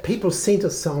 In fact, people sent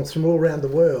us songs from all around the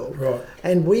world. Right.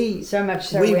 And So much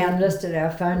so we unlisted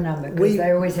our phone number because they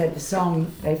always had the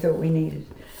song they thought we needed.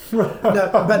 But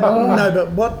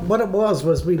what it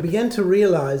was we began to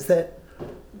realise that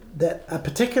a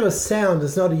particular sound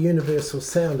is not a universal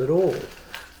sound at all.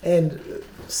 And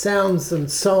sounds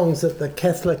and songs that the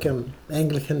Catholic and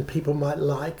Anglican people might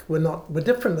like were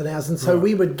different than ours. And so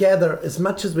we would gather as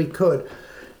much as we could.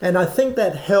 And I think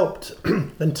that helped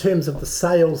in terms of the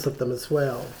sales of them as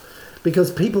well,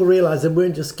 because people realised they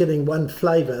weren't just getting one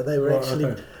flavour, they were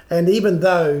actually, and even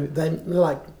though they,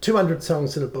 like 200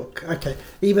 songs in a book,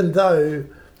 even though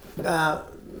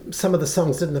some of the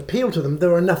songs didn't appeal to them, there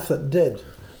were enough that did,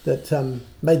 that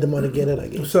made them want to get it, I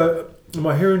guess. So, am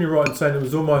I hearing you right in saying it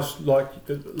was almost like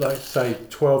say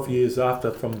 12 years after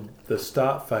from the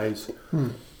start phase,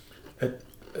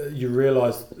 you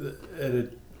realised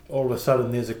all of a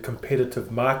sudden there's a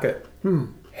competitive market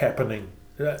happening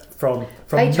from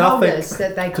they told nothing us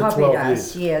that they to copied 12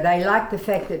 us. years. Yeah, they liked the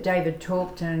fact that David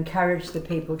talked and encouraged the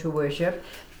people to worship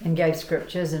and gave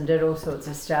scriptures and did all sorts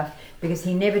of stuff, because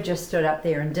he never just stood up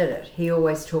there and did it. He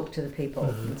always talked to the people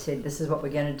and said, this is what we're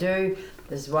going to do,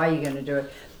 this is why you're going to do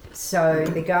it. So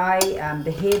the guy,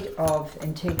 the head of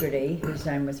Integrity, whose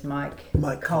name was Mike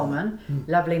Coleman,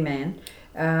 lovely man,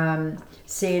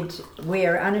 said,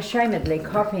 we're unashamedly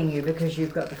copying you because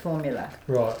you've got the formula.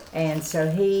 Right. And so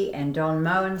he and Don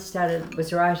Moen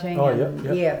was writing. Oh, and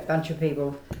yeah. Yeah, a bunch of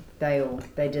people, they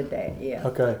did that, yeah.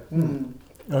 Okay.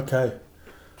 Okay.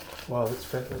 Wow,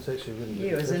 that's actually really good.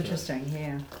 Yeah, it was interesting,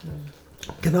 yeah.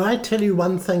 Can I tell you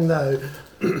one thing though,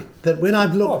 that when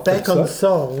I've looked back on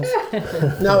songs,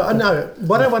 no,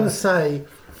 what I want to say,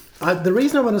 the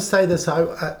reason I want to say this,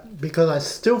 because I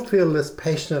still feel this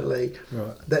passionately,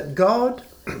 that God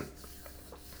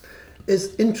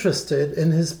is interested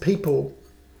in his people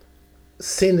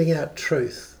sending out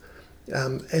truth.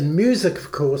 And music,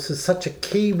 of course, is such a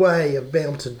key way of being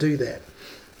able to do that.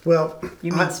 Well,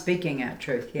 You mean speaking out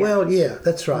truth, yeah. well, yeah,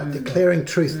 that's right, declaring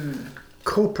truth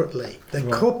corporately. The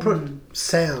corporate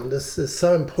sound is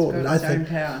so important, I think.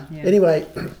 Power, yeah. Anyway,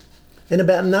 in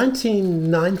about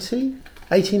 1990,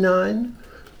 89,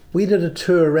 we did a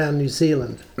tour around New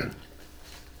Zealand.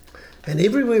 And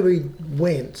everywhere we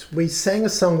went, we sang a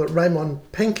song that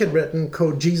Raymond Pink had written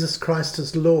called Jesus Christ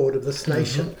is Lord of this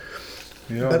nation.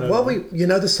 Yeah, But you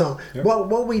know the song. Yeah.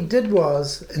 What we did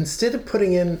was, instead of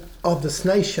putting in of this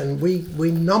nation,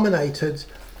 we nominated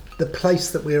the place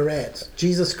that we were at.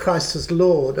 Jesus Christ is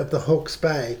Lord of the Hawke's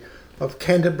Bay, of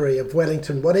Canterbury, of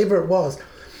Wellington, whatever it was.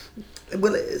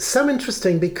 Well, it's so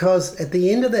interesting because at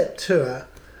the end of that tour,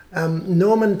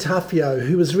 Norman Tafio,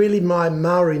 who was really my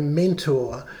Maori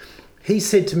mentor, he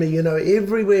said to me, you know,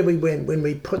 everywhere we went, when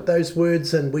we put those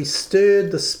words in, we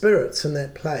stirred the spirits in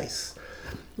that place.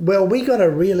 Well, we got a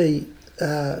really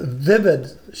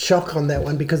vivid shock on that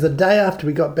one, because the day after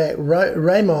we got back,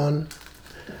 Raymond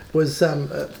was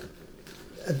a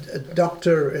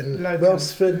doctor in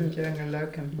Wellsford, doing a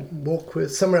locum.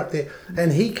 Warkworth, somewhere up there,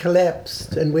 and he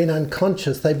collapsed and went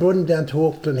unconscious. They brought him down to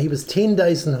Auckland. He was 10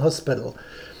 days in hospital,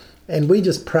 and we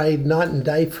just prayed night and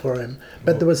day for him.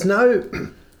 But there was no,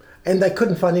 and they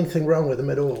couldn't find anything wrong with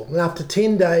him at all. And after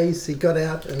 10 days, he got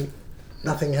out and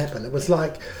nothing happened. It was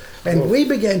like, and we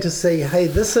began to see, hey,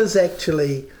 this has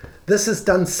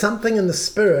done something in the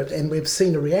spirit, and we've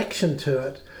seen a reaction to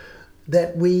it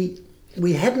that we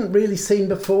hadn't really seen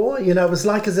before. You know, it was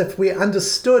like as if we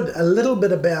understood a little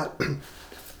bit about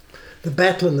the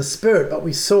battle in the spirit, but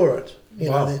we saw it. You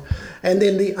know, and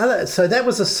then the other. So that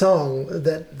was a song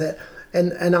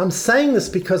and I'm saying this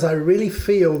because I really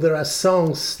feel there are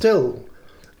songs still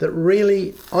that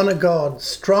really honour God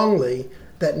strongly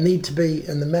that need to be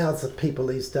in the mouths of people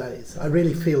these days. I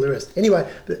really feel there is. Anyway,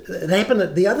 it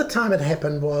happened. The other time it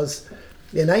happened was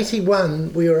in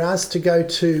 '81. We were asked to go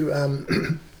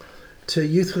to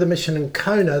Youth with a Mission in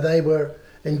Kona. They were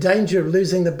in danger of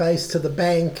losing the base to the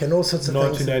bank and all sorts of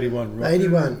 1981, things. right?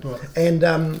 81, right.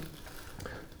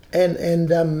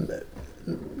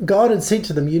 And God had said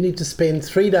to them, you need to spend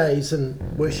 3 days in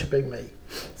worshipping me,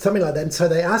 something like that. And so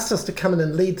they asked us to come in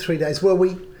and lead 3 days. Well,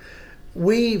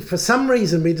 for some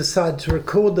reason, we decided to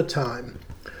record the time.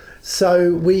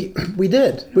 So we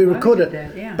did. We recorded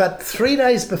that, yeah. But 3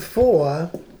 days before,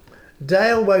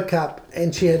 Dale woke up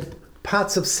and she had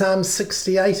parts of Psalm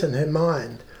 68 in her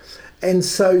mind. And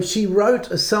so she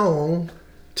wrote a song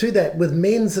to that with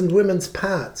men's and women's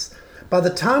parts. By the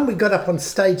time we got up on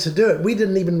stage to do it, we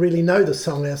didn't even really know the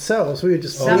song ourselves. We were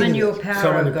just Summon singing your it. power,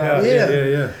 Summon of your God. power.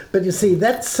 Yeah. But you see,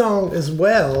 that song as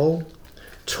well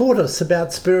taught us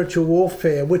about spiritual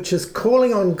warfare, which is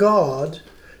calling on God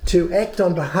to act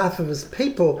on behalf of his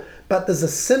people. But there's a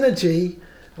synergy,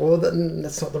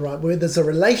 that's not the right word, there's a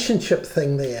relationship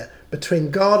thing there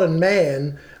between God and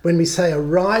man when we say,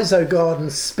 arise, O God,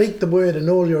 and speak the word and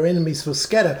all your enemies will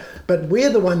scatter. But we're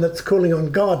the one that's calling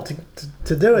on God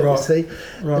to do it, Right. you see.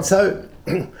 Right. And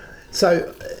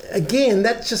so again,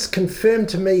 that just confirmed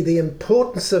to me the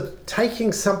importance of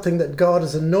taking something that God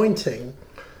is anointing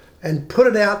and put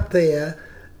it out there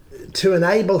to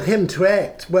enable him to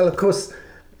act. Well, of course,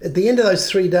 at the end of those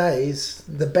 3 days,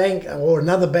 the bank, or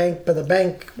another bank, but the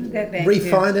bank That bank,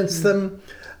 refinanced them.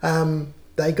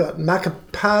 They got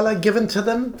Makapala given to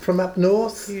them from up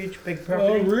north. Huge, big Oh,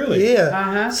 property. really? Yeah.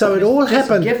 Uh-huh. So it It was all just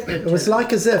happened. gifted It was to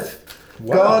like as if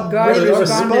Wow. God really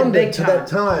responded big responded to that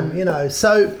time, you know.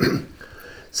 So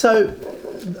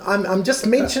I'm just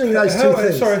mentioning those two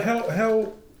things. Sorry,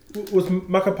 how was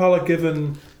Makapala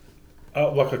given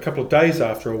like a couple of days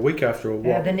after, a week after, or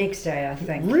what? The next day, I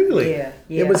think. Really? Yeah.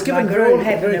 It was given Like, it all very,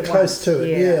 happened very at close once. to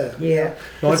it. Yeah.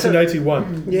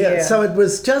 1981. Yeah, so it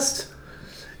was just,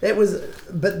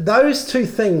 but those two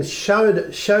things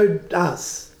showed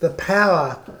us the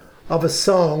power of a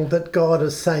song that God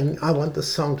is saying, I want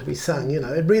this song to be sung, you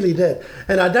know, it really did.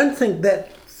 And I don't think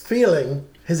that feeling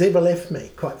has ever left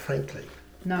me, quite frankly.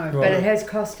 No, Right. but it has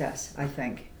cost us, I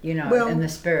think, you know, Well, in the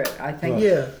spirit. I think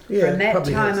Yeah, from that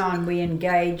probably time has. on, we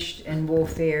engaged in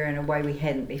warfare in a way we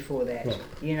hadn't before that, Right.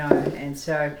 you know. And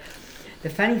so the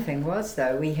funny thing was,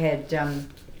 though, we had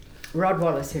Rod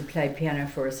Wallace, who played piano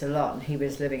for us a lot, and he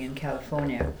was living in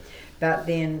California. But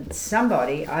then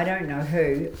somebody, I don't know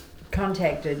who,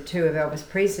 contacted two of Elvis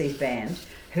Presley's band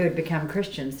who had become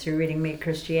Christians through reading Mere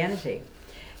Christianity.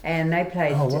 And they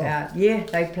played, Oh, wow.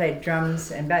 they played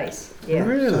drums and bass. Yeah. So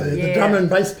Really? the Yeah. drummer and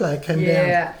bass player came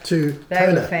Yeah. down to They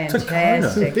Kona. were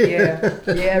fantastic,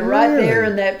 Kona. yeah, right there Really?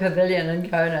 in that pavilion in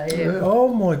Kona, yeah. Oh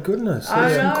my goodness, I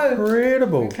that's know.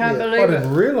 incredible. Can't Yeah. believe I it.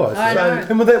 didn't realise I that.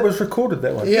 know. And that was recorded,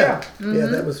 that one? Yeah, Mm-hmm. yeah,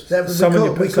 that was Summon we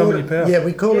your called power. it, yeah,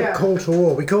 we called Yeah. it Call to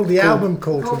War. We called the album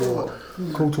Call to War.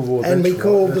 Call to War. And we that's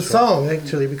called right, the that's right. song,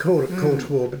 actually, we called it Call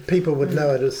to War, but people would know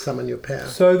it as Summon Your Power.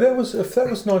 So that was, if that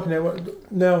was 1981.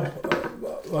 Now,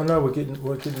 I know we're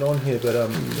getting on here, but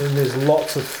and there's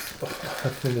lots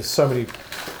of, there's so many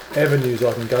avenues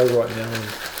I can go right now, and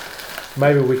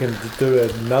maybe we can do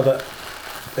another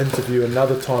interview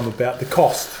another time about the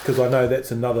cost, because I know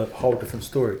that's another whole different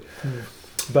story.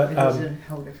 But It is a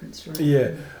whole different story. yeah,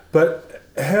 but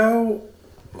how,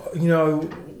 you know,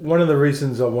 one of the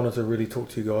reasons I wanted to really talk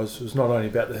to you guys was not only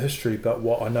about the history, but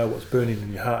what I know what's burning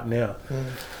in your heart now,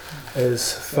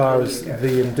 as far as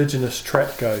the Indigenous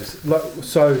track goes. Like,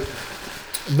 so,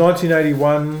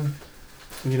 1981,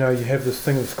 you know, you have this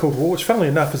thing that's called war, which, funnily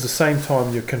enough, is the same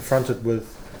time you're confronted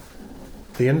with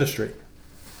the industry,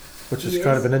 which is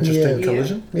kind of an interesting Yeah.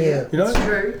 collision. Yeah. You know? It's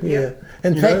true. Yeah.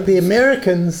 In You fact, know? the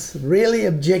Americans really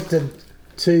objected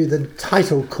to the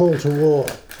title Call to War.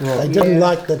 Right. They didn't Yeah.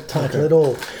 like the title at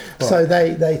all. So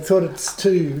they thought it's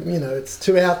too, it's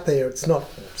too out there. It's not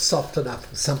soft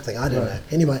enough or something. I don't know.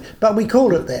 Anyway, but we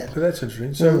called it that. So that's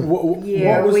interesting. So,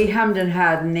 Yeah, what was we hummed and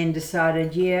hawed and then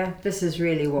decided, this is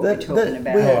really what we're talking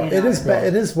about. Well, you it know. is.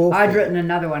 It is warfare. I'd written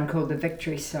another one called The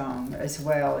Victory Song as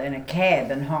well in a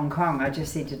cab in Hong Kong. I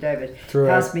just said to David, through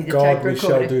pass me the God tape we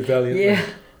recorder. shall do valiantly. Yeah.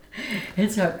 And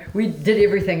so we did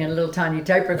everything in a little tiny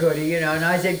tape recorder, and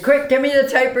I said, quick, give me the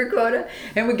tape recorder.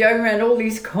 And we're going around all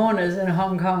these corners in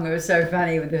Hong Kong. It was so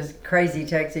funny with this crazy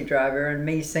taxi driver and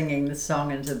me singing the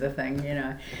song into the thing,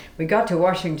 We got to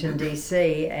Washington,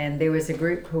 D.C., and there was a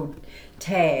group called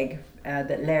TAG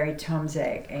that Larry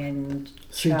Tomzak and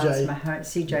C.J.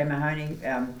 Mahoney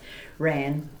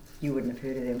ran. You wouldn't have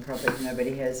heard of them, probably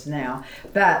nobody has now.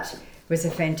 But was a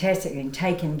fantastic thing,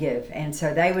 take and give. And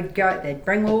so they'd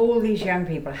bring all these young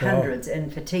people, hundreds,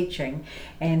 in for teaching,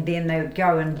 and then they would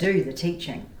go and do the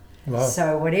teaching. Wow.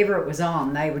 So whatever it was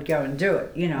on, they would go and do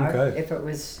it, Okay. If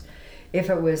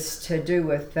it was to do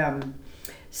with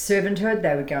servanthood,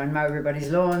 they would go and mow everybody's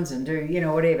lawns and do,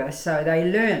 whatever. So they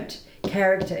learnt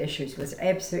character issues. Was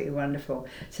absolutely wonderful.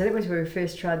 So that was where we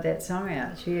first tried that song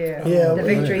out. The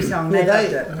victory song. They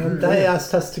loved it. They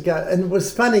asked us to go, and it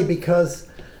was funny because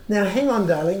Now, hang on,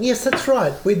 darling. Yes, that's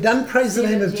right. We've done Praise the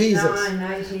Name of Jesus.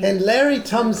 79, 80. And Larry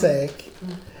Tomzak,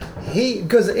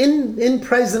 because in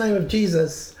Praise the Name of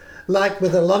Jesus, like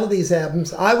with a lot of these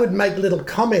albums, I would make little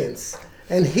comments.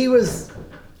 And he was,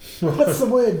 what's the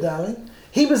word, darling?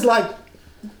 He was like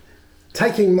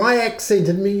taking my accent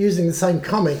and me using the same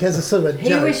comic as a sort of a He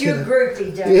joke. was your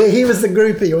groupie, Dave. Yeah, he was the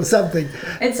groupie or something.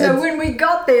 And so when we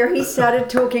got there, he started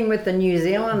talking with the New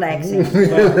Zealand accent.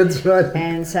 That's right.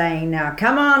 And saying, now,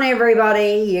 come on,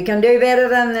 everybody, you can do better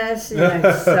than this. You know,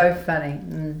 it's so funny.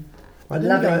 I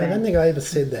Lovely don't man. think I ever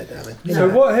said that, darling. So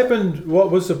what happened? What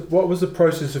was the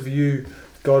process of you,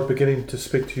 God, beginning to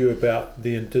speak to you about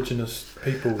the Indigenous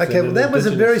peoples? Okay, and well, that was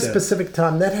a very Indigenous sound? specific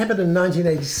time. That happened in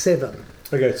 1987.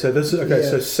 Okay, so this is okay. Yeah.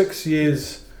 So 6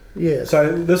 years. Yeah.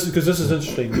 So this is because this is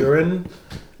interesting. You're in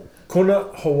Kona,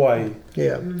 Hawaii,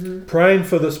 Yeah. praying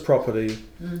for this property.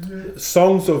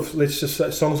 Songs of, let's just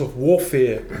say, songs of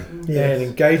warfare Yes. and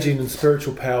engaging in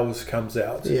spiritual powers comes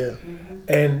out. Yeah.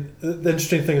 And the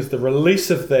interesting thing is the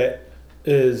release of that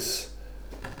is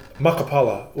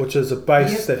Makapala, which is a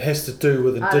base that has to do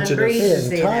with Island Indigenous, Breeze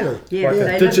is Yeah, there now. entirely. Yeah, like they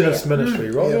live Indigenous there.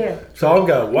 ministry, right? Yeah. So I'm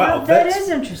going, wow, Well, that that's is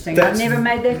interesting. that's- I've never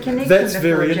made that connection that's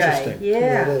before, very Jay. interesting. Yeah,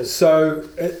 Yeah. it is. so.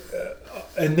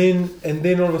 And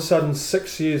then all of a sudden,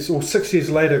 6 years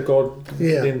later, God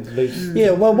Yeah. then leaves.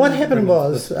 Yeah, well, what happened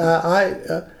was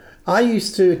I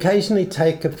used to occasionally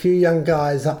take a few young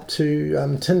guys up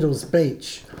to Tyndall's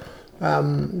Beach.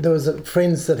 There was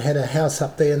friends that had a house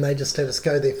up there, and they just let us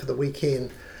go there for the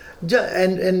weekend.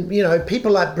 And you know,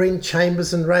 people like Brent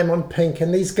Chambers and Raymond Pink,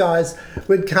 and these guys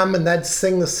would come and they'd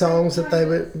sing the songs that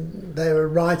they were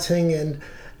writing,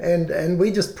 and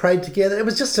we just prayed together. It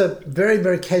was just a very,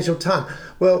 very casual time.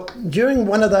 Well, during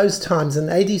one of those times in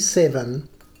 '87,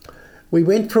 we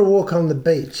went for a walk on the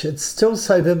beach. It's still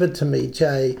so vivid to me,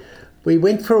 Jay. We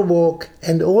went for a walk,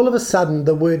 and all of a sudden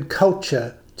the word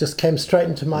culture just came straight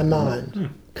into my mind.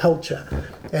 Culture.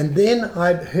 And then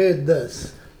I heard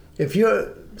this. If you're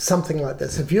something like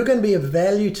this, if you're going to be of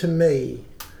value to me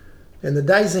in the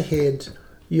days ahead,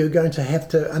 you're going to have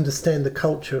to understand the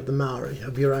culture of the Maori,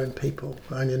 of your own people,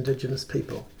 own Indigenous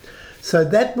people. So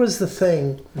that was the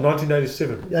thing.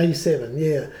 1987. 87,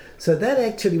 yeah. So that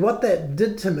actually, what that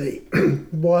did to me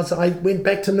was I went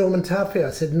back to Norman Tawhia.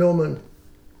 I said, Norman,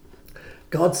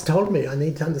 God's told me I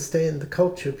need to understand the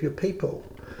culture of your people.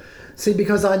 See,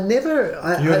 because I never...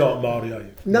 You're not Māori, are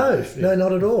you? No,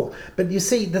 not at all. But you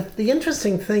see, the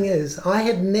interesting thing is I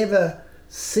had never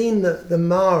seen the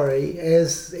Maori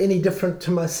as any different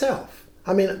to myself.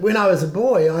 I mean, when I was a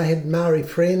boy, I had Maori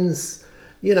friends,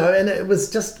 you know, and it was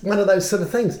just one of those sort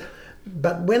of things.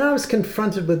 But when I was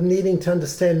confronted with needing to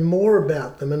understand more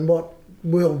about them and what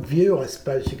worldview, I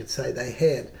suppose you could say, they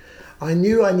had, I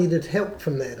knew I needed help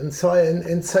from that. And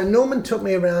so Norman took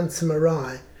me around some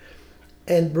marae.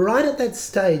 And right at that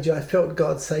stage, I felt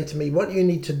God say to me, what you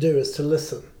need to do is to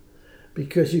listen.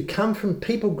 Because you come from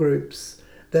people groups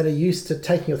that are used to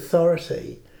taking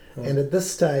authority. And at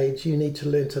this stage, you need to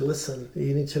learn to listen.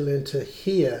 You need to learn to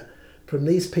hear from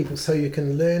these people so you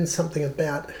can learn something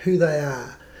about who they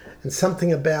are and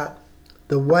something about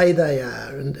the way they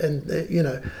are. And you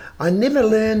know, I never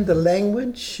learned the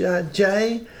language,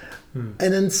 Jay.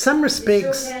 And in some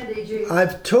respects,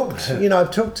 I've talked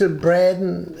to Brad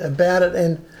about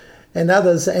it and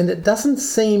others, and it doesn't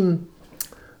seem,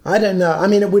 I don't know. I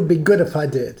mean, it would be good if I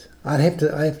did. I have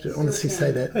to honestly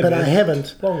say that, Hey, but man, I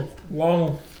haven't.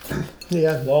 Long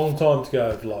time to go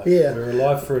of life. Yeah. We're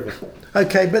alive forever.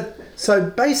 Okay, but so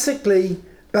basically,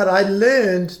 but I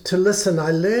learned to listen.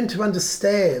 I learned to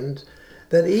understand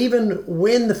that even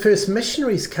when the first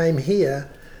missionaries came here,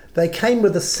 they came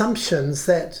with assumptions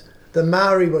that the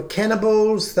Maori were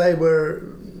cannibals, they were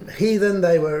heathen,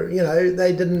 they were, you know,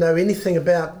 they didn't know anything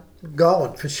about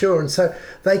God for sure. And so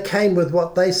they came with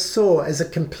what they saw as a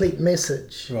complete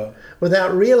message, Right.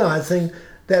 without realizing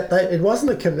that it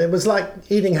wasn't it was like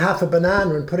eating half a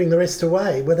banana and putting the rest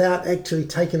away without actually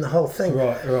taking the whole thing.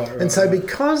 Right. And so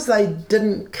because they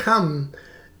didn't come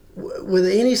with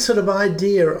any sort of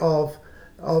idea of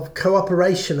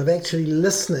cooperation, of actually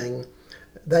listening,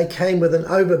 they came with an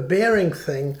overbearing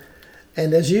thing.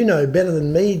 And as you know better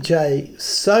than me, Jay,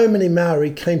 so many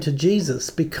Maori came to Jesus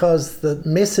because the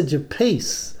message of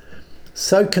peace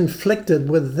so conflicted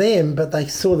with them, but they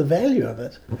saw the value of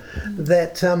it.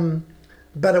 That,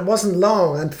 but it wasn't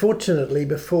long, unfortunately,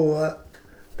 before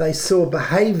they saw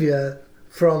behaviour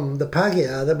from the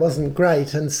Pākehā that wasn't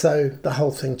great, and so the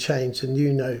whole thing changed, and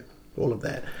you know all of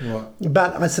that. Right.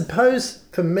 But I suppose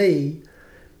for me,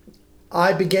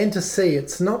 I began to see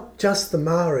it's not just the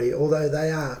Maori, although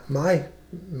they are my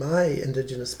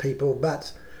Indigenous people,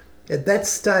 but at that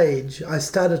stage, I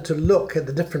started to look at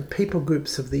the different people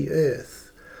groups of the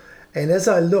earth. And as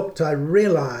I looked, I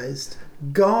realized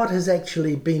God has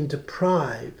actually been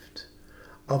deprived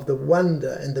of the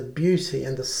wonder and the beauty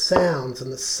and the sounds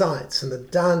and the sights and the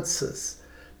dances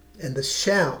and the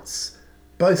shouts,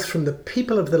 both from the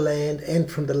people of the land and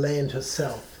from the land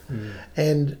herself.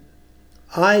 And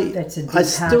That's a deep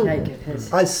heartache of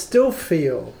his. I still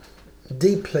feel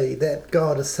deeply that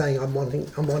God is saying, I'm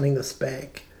wanting this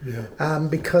back. Yeah.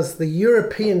 Because the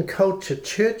European culture,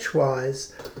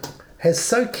 church-wise, has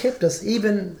so kept us,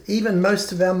 even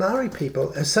most of our Maori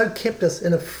people, have so kept us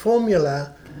in a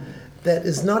formula that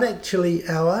is not actually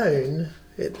our own,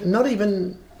 not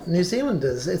even New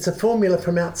Zealanders. It's a formula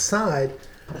from outside,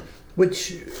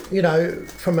 which, you know,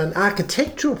 from an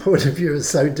architectural point of view is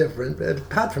so different, but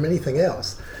apart from anything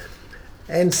else.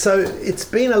 And so it's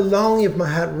been a longing of my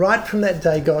heart. Right from that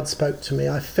day God spoke to me,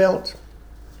 I felt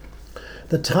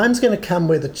the time's going to come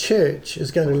where the church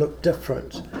is going to look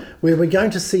different, where we're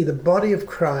going to see the body of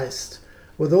Christ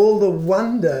with all the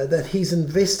wonder that he's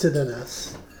invested in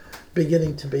us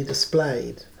beginning to be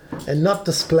displayed, and not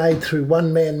displayed through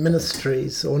one-man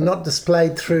ministries, or not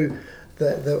displayed through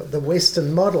the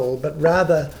Western model, but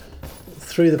rather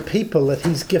through the people that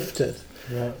he's gifted.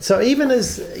 Right. So even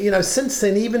as, you know, since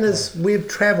then, even as we've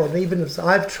travelled, even as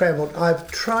I've travelled,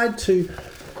 I've tried to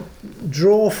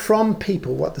draw from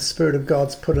people what the Spirit of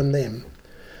God's put in them.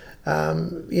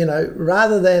 You know,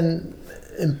 rather than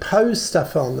impose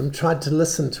stuff on them, tried to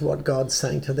listen to what God's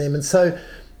saying to them. And so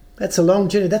that's a long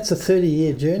journey. That's a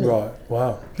 30-year journey. Right,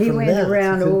 wow. He From went there,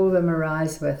 around it's a- all the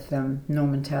maraes with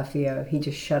Norman Tafio. He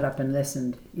just shut up and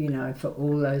listened, you know, for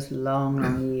all those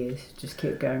long years. Just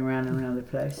kept going around and around the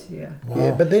place, yeah. Wow.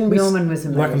 Yeah, but then we... Norman was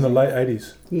amazing. Like in the late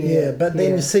 80s. Yeah, but then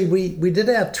yeah. you see, we did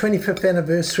our 25th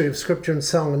anniversary of Scripture and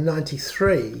Song in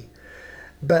 93,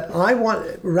 but I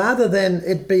want, rather than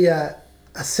it be a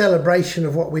celebration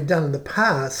of what we'd done in the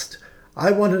past,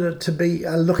 I wanted it to be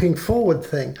a looking forward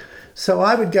thing. So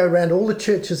I would go around all the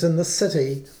churches in the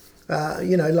city,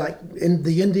 you know, like in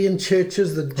the Indian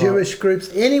churches, the Jewish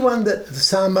groups, anyone that, the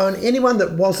Samoan, anyone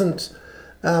that wasn't,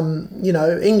 you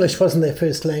know, English wasn't their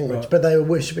first language, but they were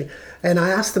worshipping. And I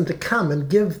asked them to come and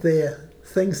give their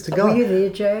things to God. Were you there,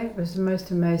 Jay? It was the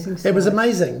most amazing stuff. It was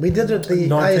amazing. We did it at the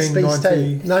ASB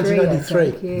stage,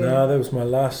 1993. Yeah. No, that was my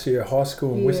last year of high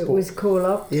school in Yeah, it Westport. was called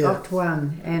Oct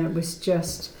 1, and it was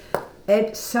just...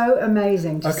 It's so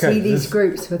amazing to Okay, see these this-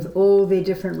 groups with all their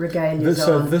different regalias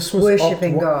So on, this was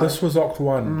worshipping Oct, God. This was Oct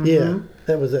 1 Yeah,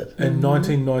 that was it. in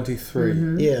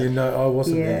 1993. Yeah. You know, I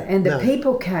wasn't Yeah, there. and the No.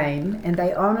 people came and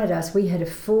they honoured us. We had a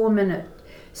 4-minute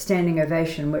standing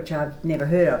ovation, which I've never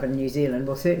heard of in New Zealand.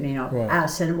 Well, certainly not Right.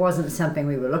 us, and it wasn't something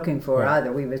we were looking for Right.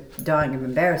 either. We were dying of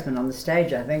embarrassment on the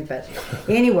stage, I think. But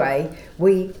anyway,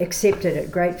 we accepted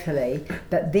it gratefully.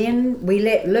 But then we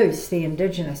let loose the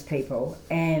Indigenous people,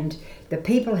 and the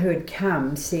people who had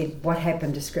come said, what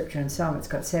happened to Scripture and Song? It's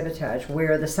got sabotaged.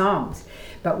 Where are the songs?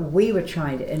 But we were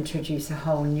trying to introduce a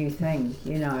whole new thing,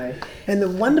 you know. And the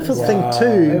wonderful Wow. thing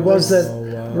too It was was- that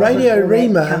wow. Radio Wasn't all that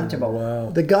Rima, comfortable. Wow.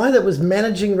 the guy that was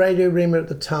managing Radio Rima at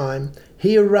the time,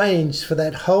 he arranged for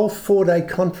that whole 4-day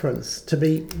conference to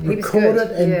be was recorded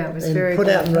good. and, Yeah, it was and very put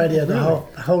out good. on radio the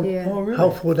whole Yeah. Oh, really?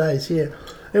 whole 4 days. Yeah,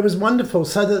 it was wonderful.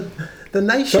 So that the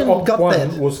nation So Oct got 1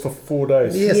 that. was for 4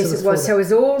 days. Yes, Yes, it 4 was. days. So it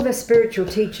was all the spiritual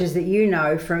teachers that you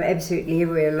know from absolutely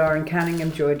everywhere. Lauren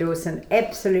Cunningham, Joy Dawson,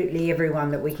 absolutely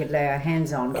everyone that we could lay our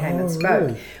hands on came and spoke.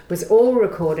 really? Was all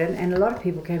recorded, and a lot of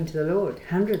people came to the Lord.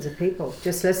 Hundreds of people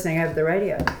just listening over the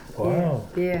radio. Wow.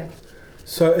 Yeah.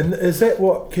 So, and is that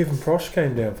what Kevin Prosh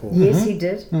came down for? Yes, he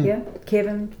did. Yeah.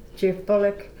 Kevin, Jeff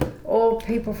Bullock, all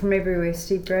people from everywhere.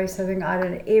 Steve Grace, I think, I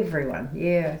don't know, everyone.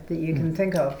 Yeah, that you can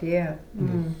think of. Yeah.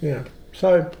 Mm. Yeah.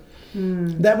 So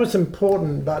that was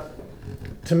important, but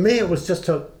to me it was just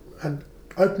an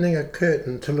opening a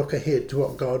curtain to look ahead to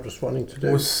what God was wanting to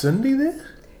do. Was Cindy there?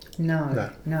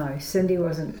 No. Cindy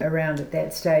wasn't around at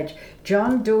that stage.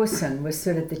 John Dawson was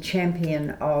sort of the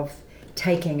champion of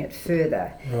taking it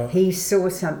further. Right. He saw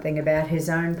something about his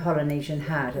own Polynesian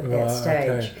heart at that Right, stage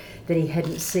okay. that he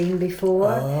hadn't seen before.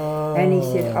 Oh, And he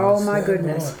said, oh is my that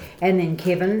goodness. right? And then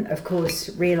Kevin, of course,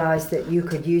 realised that you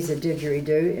could use a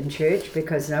didgeridoo in church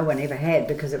because no one ever had,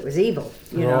 because it was evil,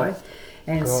 you Right. know.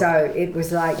 And Right. so it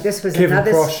was like, this was Kevin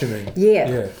another... Prosh, you mean?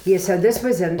 Yeah, so this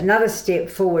was another step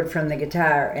forward from the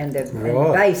guitar and the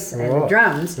Right, bass and the right,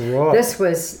 drums. right. This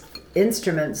was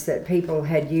instruments that people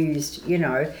had used, you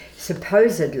know,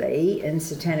 supposedly in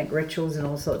satanic rituals and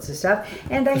all sorts of stuff,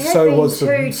 and they had been to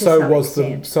some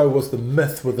extent. So was the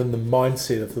myth within the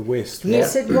mindset of the West.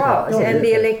 Yes, right? it was, and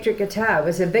the electric guitar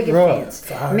was a big offence.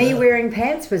 Me wearing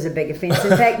pants was a big offence.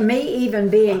 In fact, me even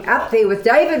being up there with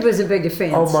David was a big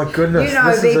offence. Oh my goodness! You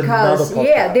know, this is because another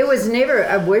podcast. there was never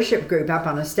a worship group up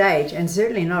on a stage, and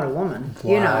certainly not a woman.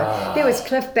 Wow. You know, there was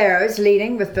Cliff Barrows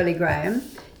leading with Billy Graham.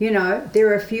 You know, there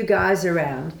were a few guys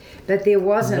around, but there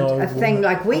wasn't a thing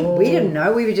like we didn't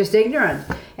know. We were just ignorant.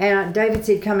 And David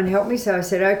said, "Come and help me." So I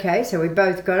said, "Okay." So we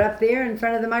both got up there in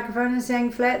front of the microphone and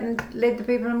sang flat and led the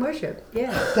people in worship.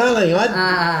 Yeah. Darling,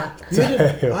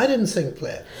 I didn't sing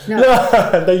flat. No.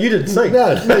 No, you didn't sing.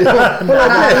 No.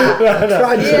 Well, I did.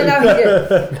 Tried to. Yeah, no, he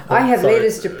did. I have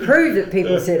letters to prove that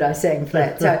people said I sang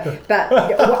flat. So, but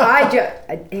I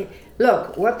just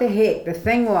look. What the heck? The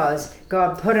thing was,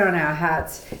 God put on our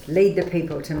hearts, lead the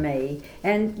people to me,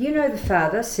 and you know, the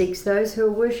Father seeks those who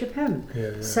will worship Him.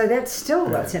 Yeah. So that's still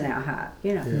what's in our heart.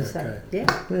 You know. Yeah, So okay.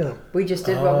 Yeah. we just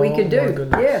did what we could do. My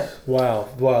goodness. Yeah.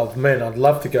 Wow, man, I'd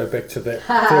love to go back to that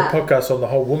to a podcast on the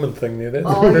whole woman thing there. That's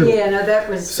Oh yeah, no, that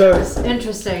was So-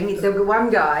 interesting. There was one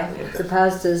guy, the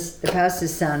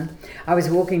pastor's son. I was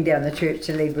walking down the church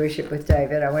to lead worship with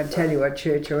David. I won't tell you what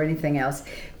church or anything else,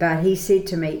 but he said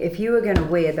to me, "If you were going to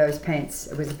wear those pants,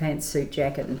 it was a pantsuit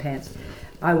jacket and pants,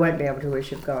 I won't be able to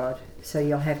worship God. So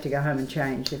you'll have to go home and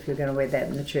change if you're going to wear that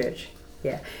in the church."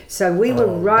 Yeah. So we were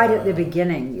right at the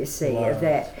beginning, you see, of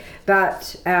that.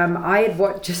 But I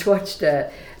had just watched a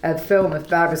film of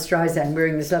Barbara Streisand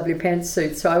wearing this lovely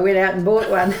pantsuit, so I went out and bought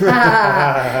one.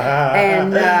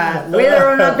 And whether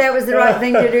or not that was the right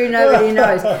thing to do, nobody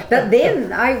knows. But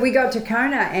then we got to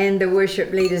Kona, and the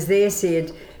worship leaders there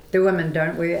said, the women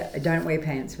don't wear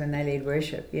pants when they lead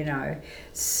worship, you know.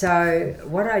 So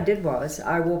what I did was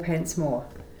I wore pants more.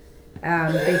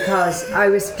 Because I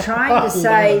was trying to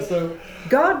say,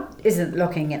 God isn't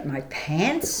looking at my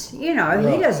pants, you know.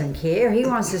 He doesn't care. He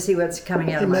wants to see what's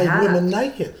coming out He of my made heart. women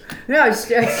naked. No,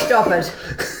 stop it.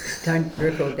 Don't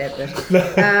record that bit.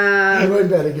 You won't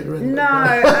be able to get rid of it. No,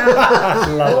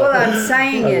 all I'm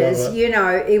saying is, you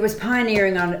know, he was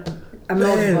pioneering on a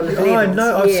multiple of levels. I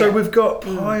know. Yeah. So we've got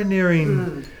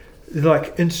pioneering,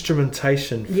 like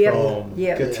instrumentation Yep. from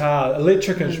Yep. guitar,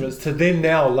 electric instruments, to then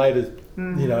now later,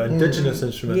 you know, indigenous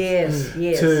instruments.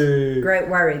 Yes. To Great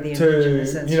worry, the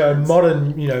indigenous to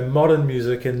instruments. modern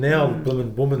music, and now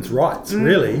women's rights.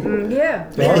 Really, Yeah.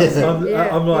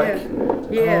 I'm like,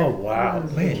 Yeah. oh wow,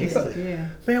 man, Yeah.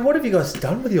 man, what have you guys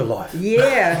done with your life?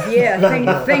 Yeah,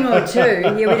 thing or two.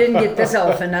 Yeah, we didn't get this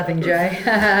all for nothing, Jay.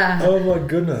 Oh my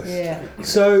goodness. Yeah.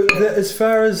 So as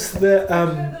far as the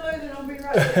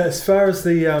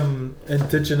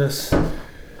indigenous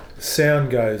sound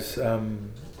goes,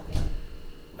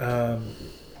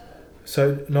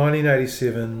 so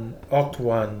 1987, Oct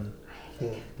One.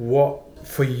 What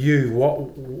for you?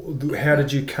 How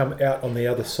did you come out on the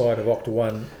other side of Oct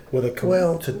One? What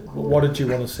did you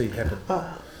want to see happen?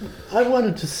 I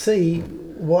wanted to see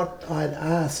what I'd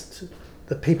asked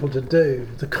the people to do.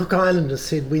 The Cook Islanders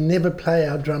said we never play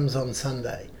our drums on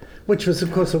Sunday, which was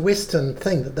of course a Western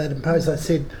thing that they'd imposed. I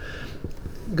said,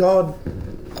 God,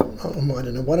 I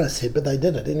don't know what I said, but they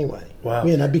did it anyway. Wow.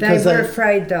 You know, because they were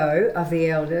afraid though of the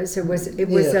elders. There was But a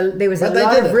they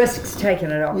lot did of it. risks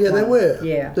taken at Oct. Yeah, there were.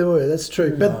 Yeah. There were, that's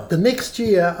true. But the next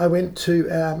year I went to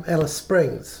Alice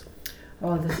Springs.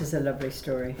 Oh, this is a lovely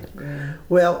story. Yeah.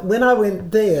 Well, when I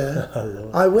went there,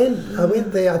 I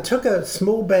went there. I took a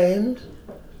small band,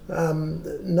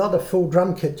 not a full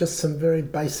drum kit, just some very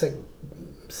basic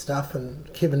stuff,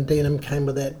 and Kevin Denham came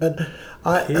with that. But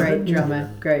Great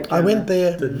drummer. I went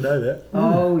there. Didn't know that.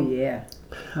 Oh yeah.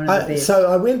 One of the best. So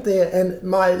I went there, and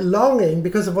my longing,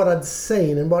 because of what I'd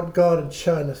seen and what God had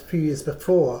shown a few years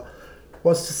before,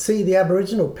 was to see the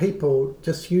Aboriginal people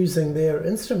just using their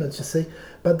instruments, you see.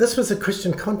 But this was a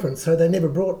Christian conference, so they never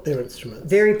brought their instruments.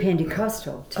 Very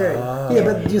Pentecostal too. Yeah,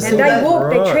 but you see And they that.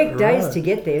 walked, they Right, trekked days right. to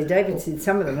get there. David said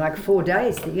some of them, like 4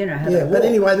 days, that you know how Yeah, they but walked.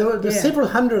 anyway, there were Yeah. several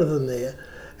hundred of them there,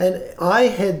 and I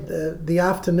had the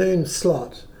afternoon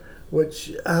slot,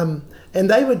 which and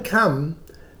they would come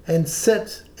and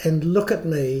sit and look at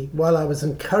me while I was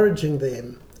encouraging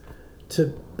them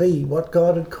to be what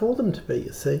God had called them to be.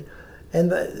 You see,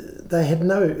 and they had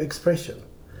no expression.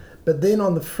 But then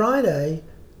on the Friday,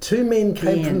 2 men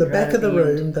came from the back of the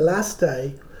room the last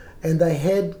day, and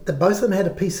both of them had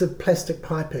a piece of plastic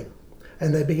piping,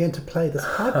 and they began to play this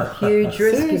piping. Huge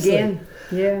risk Seriously. again.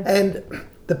 Yeah. And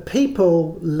the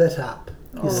people lit up.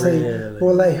 You see, really?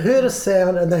 well, they heard a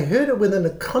sound, and they heard it within a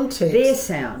context Their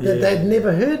sound. that Yeah. they'd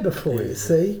never heard before. You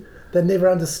see, They never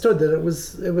understood that it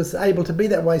was able to be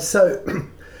that way. So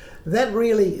that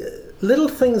really, little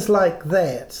things like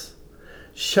that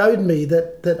showed me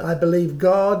that I believe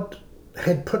God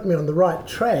had put me on the right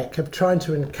track of trying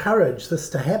to encourage this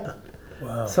to happen.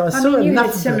 Wow. So I I saw mean, you enough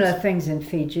had of similar it. things in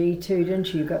Fiji too,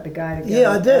 didn't you? You got the guy to go. Yeah,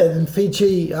 I with did. In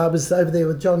Fiji, I was over there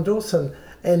with John Dawson,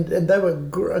 and they were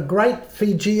a great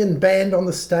Fijian band on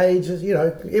the stage, you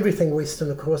know, everything Western,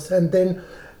 of course. And then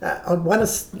I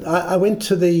went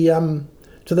to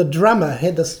the drummer,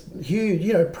 had this huge,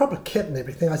 you know, proper kit and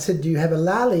everything. I said, "Do you have a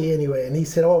lali anywhere?" And he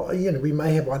said, "Oh, you know, we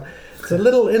may have one. It's a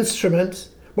little instrument."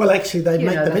 Well, actually, they You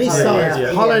make know, them the any hollowed size,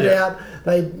 out, hollowed yeah. out.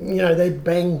 They, you know, they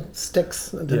bang sticks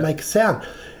to Yeah. make a sound.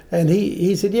 And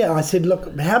he said, "Yeah." I said,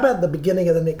 "Look, how about the beginning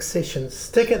of the next session?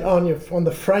 Stick it on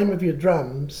the frame of your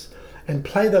drums and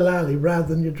play the lali rather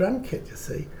than your drum kit." You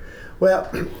see, well,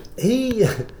 he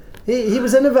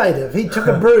was innovative. He took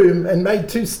a broom and made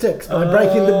 2 sticks by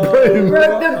breaking the broom.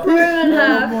 Broke the broom in Oh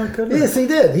half. my goodness. Yes, he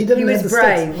did. He didn't He have was the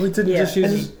brave. sticks. We didn't Yeah. just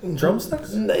use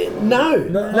drumsticks?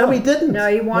 No, he didn't. No,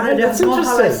 he wanted that's a more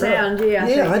hollow interesting. sound. Yeah,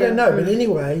 Yeah, I don't know, but Mm.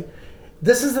 anyway,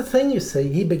 this is the thing. You see,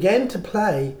 he began to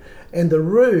play, and the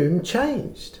room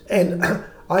changed, and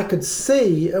I could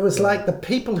see it was like the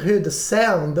people heard the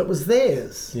sound that was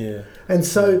theirs, Yeah. and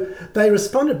so they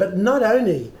responded. But not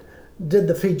only did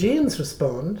the Fijians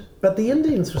respond, but the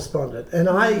Indians responded, and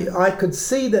I could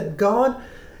see that God.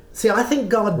 See, I think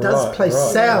God does Right, place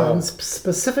right, sounds,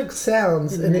 specific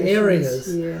sounds in nations,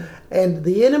 areas. yeah. And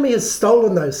the enemy has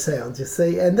stolen those sounds, you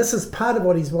see, and this is part of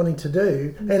what he's wanting to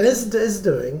do, and is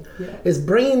doing, is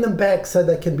bringing them back so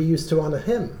they can be used to honour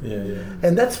him. Yeah, yeah.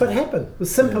 And that's what happened. It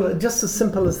was simple, just as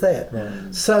simple as that. Right.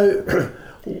 So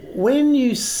when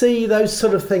you see those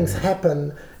sort of things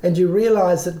happen, and you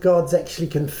realise that God's actually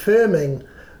confirming,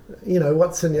 you know,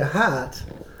 what's in your heart,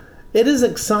 it is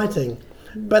exciting.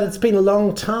 But it's been a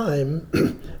long time,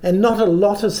 and not a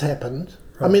lot has happened.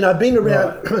 I mean, I've been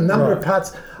around a number of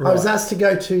parts. I was asked to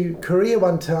go to Korea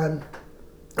one time,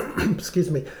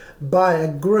 excuse me, by a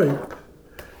group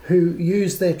who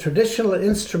used their traditional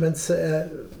instruments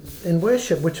in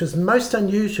worship, which was most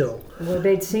unusual. Well,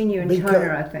 they'd seen you in Because-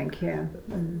 China, I think. Yeah,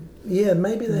 Yeah,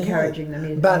 maybe they encouraging had. them.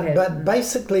 Yes, they But had. but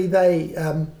basically they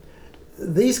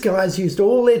these guys used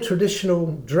all their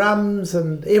traditional drums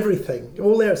and everything,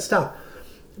 all their stuff.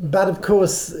 But of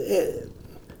course,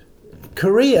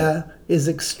 Korea is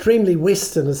extremely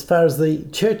Western as far as the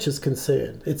church is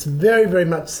concerned. It's very, very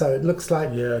much so. It looks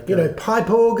like, you know, pipe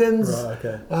organs, Right,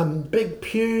 okay. big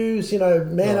pews, you know,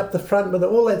 man up the front with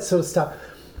all that sort of stuff.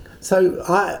 So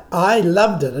I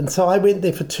loved it. And so I went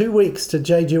there for 2 weeks to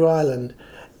Jeju Island,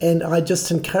 and I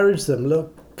just encouraged them,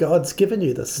 look, God's given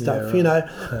you this stuff, Yeah, right. you know.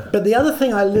 But the other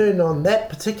thing I learned on that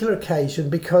particular occasion,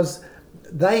 because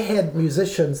they had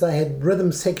musicians, they had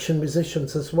rhythm section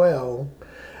musicians as well,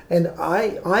 and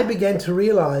I began to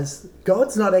realise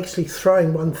God's not actually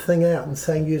throwing one thing out and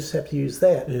saying you just have to use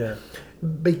that. Yeah.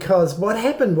 Because what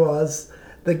happened was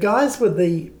the guys with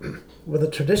the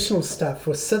traditional stuff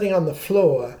were sitting on the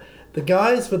floor. The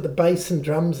guys with the bass and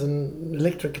drums and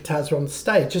electric guitars were on the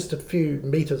stage, just a few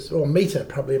meters, or meter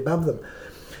probably above them.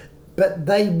 But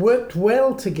they worked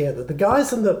well together. The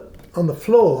guys on the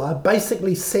floor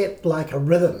basically set like a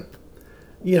rhythm.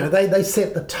 You know, they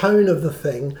set the tone of the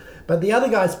thing, but the other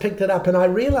guys picked it up. And I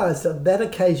realised at that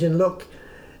occasion, look,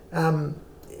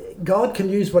 God can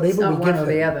use whatever It's not we one give or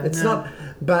him. the other, It's no. not,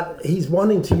 but he's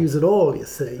wanting to use it all, you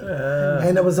see.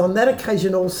 And it was on that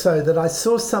occasion also that I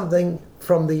saw something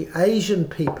from the Asian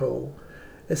people,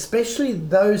 especially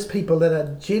those people that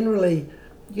are generally,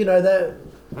 you know,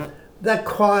 they're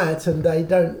quiet and they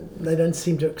don't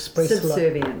seem to express a lot.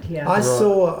 Subservient. Yeah. I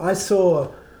saw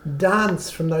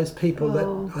dance from those people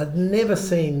Oh. that I'd never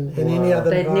seen in any other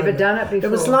They'd never environment. done it before.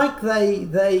 It was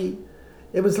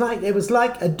like it was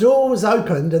like a door was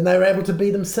opened and they were able to be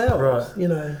themselves. Right. You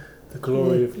know. The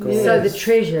glory of God. Yeah. So the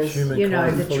treasures, you know,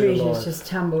 Humankind the fully treasures alive. just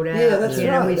tumbled out. Yeah, that's you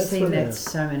know, right, we've that's seen what it that is.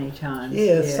 so many times.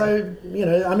 Yeah, so you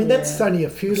know, I mean, that's Yeah. only a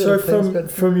few So little things, but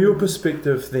from your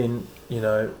perspective, then, you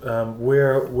know,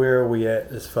 where are we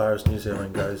at as far as New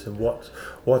Zealand goes, and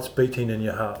what's beating in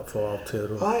your heart for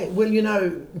Aotearoa? well, you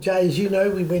know, Jay, as you know,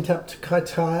 we went up to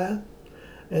Kaitaia,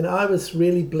 and I was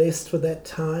really blessed with that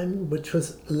time, which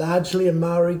was largely a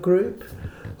Maori group.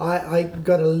 I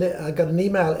got an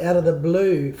email out of the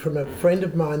blue from a friend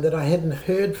of mine that I hadn't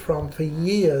heard from for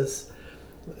years,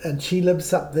 and she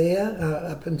lives up there,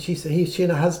 and she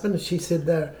and her husband, she said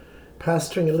they're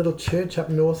pastoring a little church up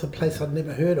north, a place I'd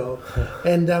never heard of,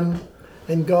 and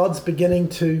God's beginning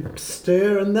to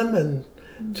stir in them and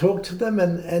talk to them,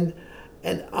 and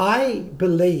I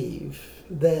believe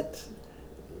that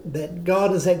that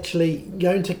God is actually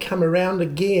going to come around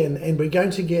again, and we're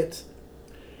going to get,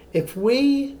 if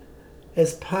we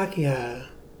as Pākehā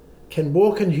can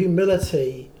walk in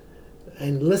humility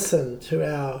and listen to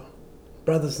our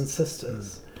brothers and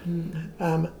sisters,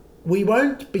 we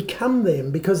won't become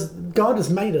them, because God has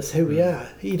made us who we are.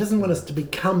 He doesn't want us to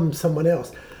become someone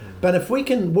else. But if we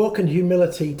can walk in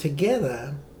humility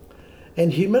together,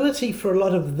 and humility for a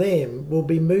lot of them will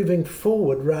be moving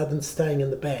forward rather than staying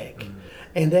in the back,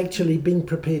 and actually being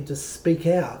prepared to speak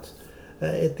out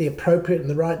at the appropriate and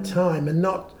the right time, and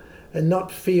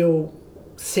not feel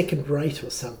second rate or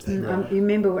something. You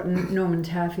remember what Norman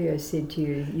Tafio said to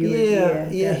you?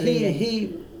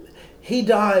 He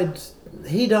died.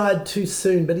 He died too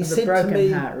soon, but he said to me,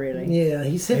 broken heart, really. Yeah,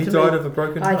 he said He to died me, of a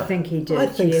broken heart. I think he did. I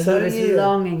think so, He was yeah.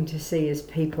 longing to see his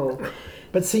people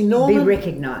but see, Norman, be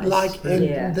recognised.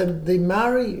 The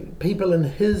Maori people in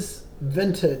his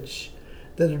vintage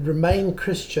that had remained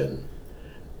Christian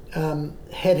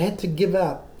had to give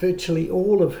up virtually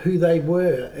all of who they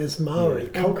were as Maori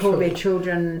and call culturally. their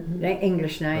children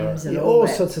English names and Yeah, all all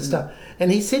that. sorts of stuff.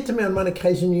 And he said to me on one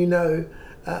occasion,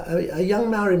 a young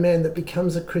Maori man that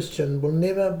becomes a Christian will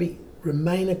never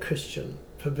remain a Christian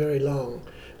for very long,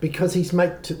 because he's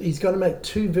got to make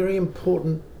two very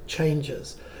important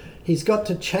changes. He's got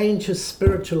to change his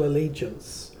spiritual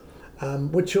allegiance,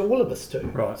 which all of us do.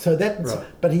 Right. So that's. Right.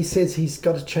 But he says he's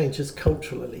got to change his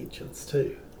cultural allegiance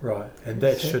too. Right, and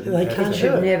that shouldn't They happen. can't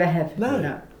Should do it. never have. No,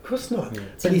 No. of course not. Yeah.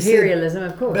 It's But he said- imperialism,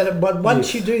 of course. But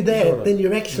once Yes, you do that, sort of. then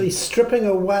you're actually stripping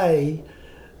away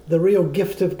the real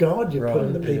gift of God you put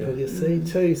in the Right, people, yeah. you see,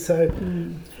 too. So,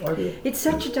 It's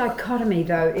such a dichotomy,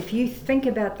 though. If you think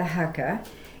about the haka,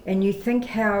 and you think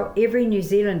how every New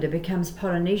Zealander becomes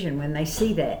Polynesian when they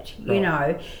see that, you Right.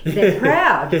 know, they're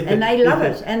proud and they love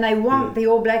it and they want Yeah. the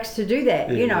All Blacks to do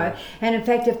that, you Yeah, know. yeah. And in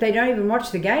fact, if they don't even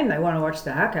watch the game, they want to watch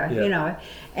the haka, Yeah. you know.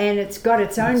 And it's got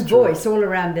its own That's true. voice all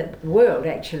around the world,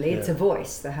 actually. It's Yeah. a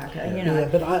voice, the haka, you know. yeah,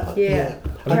 but Yeah.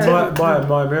 I mean, Terrible.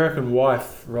 my American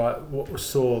wife, right,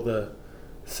 saw the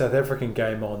South African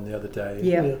game on the other day,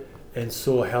 Yeah. and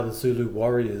saw how the Zulu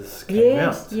Warriors came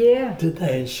Yes, out. yeah. Did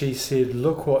they? And she said,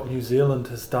 "Look what New Zealand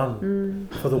has done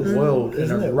for the world in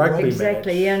Isn't a it rugby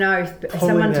Exactly, match." yeah, no. Pulling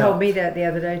Someone told out. me that the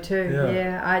other day too. Yeah.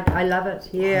 Yeah, I love it.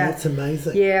 Yeah. That's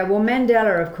amazing. Yeah, well,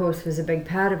 Mandela, of course, was a big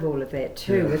part of all of that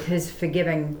too, Yeah. with his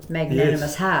forgiving, magnanimous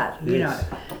Yes. heart, you know.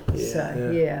 Yes. So,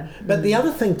 Yeah. yeah. But the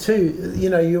other thing too,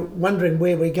 you're wondering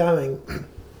where we're going.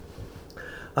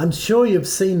 I'm sure you've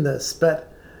seen this,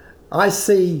 but I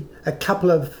see a couple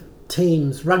of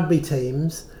teams, rugby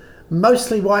teams,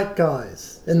 mostly white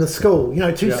guys in the school,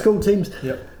 two Yeah. school teams,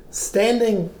 Yep.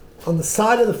 standing on the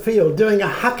side of the field doing a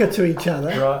haka to each other.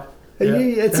 Right. And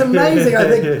Yeah. it's amazing. I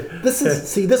think Yeah.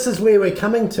 this is where we're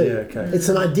coming to. Yeah, okay. It's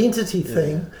an identity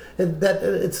thing. That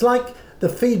it's like the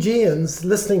Fijians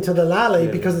listening to the lale Yeah.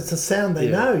 because it's a sound they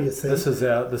Yeah. know. You see, This is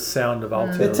the sound of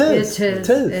Aotearoa. It is. It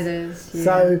is.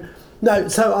 Yeah.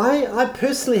 So I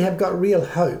personally have got real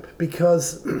hope,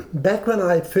 because back when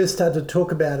I first started to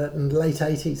talk about it in the late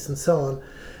 80s and so on,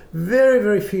 very,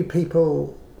 very few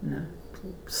people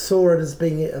saw it as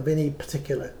being of any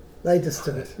particular. They just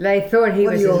didn't. They thought he What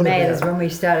are was you as on mad about? as when we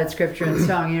started Scripture and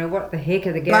Song. What the heck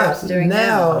are the Garretts But doing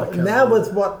now? now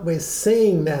with what we're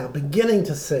seeing now, beginning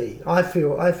to see, I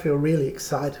feel really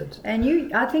excited.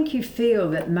 And I think you feel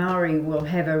that Maori will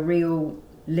have a real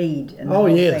lead in the Oh whole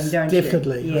yes, thing, don't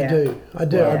definitely. you? Yeah. I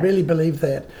do. Yeah. I really believe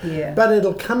that. Yeah. But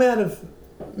it'll come out of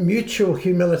mutual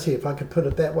humility, if I could put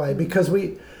it that way, because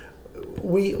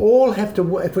we all have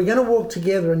to, if we're going to walk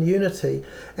together in unity.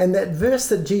 And that verse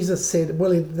that Jesus said,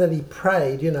 that he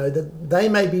prayed, that they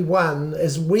may be one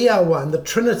as we are one. The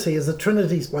Trinity is the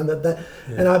Trinity's one.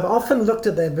 And I've often looked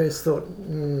at that verse, thought,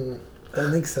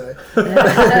 don't think so.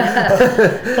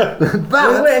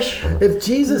 But We wish. if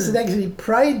Jesus had actually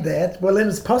prayed that, well, then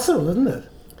it's possible, isn't it?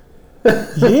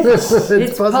 Yes.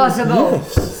 It's possible.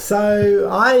 So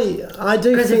I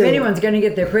do Because feel. if anyone's going to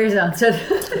get their prayers answered,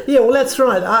 Yeah, well, that's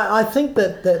right. I think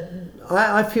that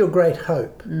I feel great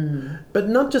hope, but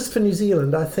not just for New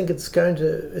Zealand. I think it's going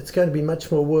to be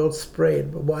much more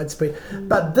widespread.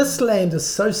 But this land is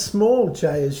so small,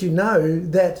 Jay, as you know,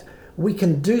 that we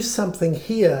can do something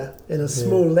here in a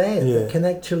small land that can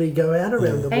actually go out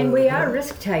around the world. and we are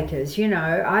risk takers,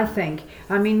 I think.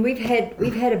 I mean, we've had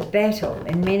a battle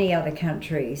in many other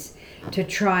countries to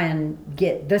try and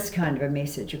get this kind of a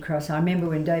message across. I remember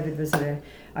when David was at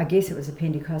I guess it was a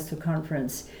Pentecostal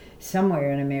conference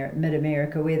somewhere in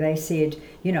mid-America, where they said,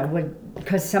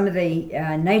 because some of the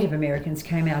Native Americans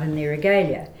came out in their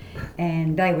regalia,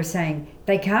 and they were saying,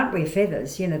 they can't wear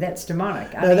feathers. You know, that's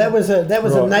demonic. I No, mean, that was a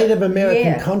Right. Native American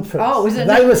Yeah. conference. Oh, was it?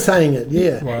 They were saying it,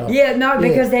 yeah. Wow. Yeah, no, Yeah.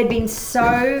 because they'd been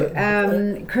so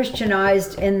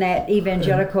Christianized in that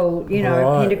evangelical, you know,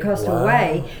 Right. Pentecostal Wow.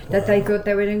 way that they thought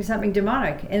they were doing something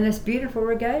demonic in this beautiful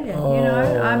regalia. You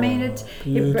know, I mean, it's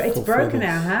beautiful broken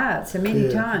feathers. our hearts many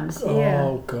Yeah. times. Yeah,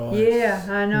 Oh, gosh. yeah,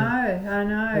 I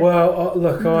know. Well,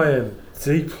 look, I am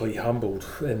deeply humbled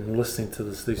in listening to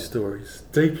these stories.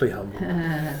 Deeply humbled,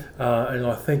 and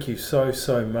I thank you so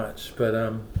much. But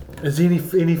is there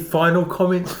any final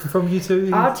comments from you two?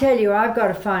 I'll tell you, I've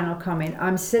got a final comment.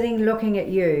 I'm sitting looking at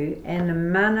you and the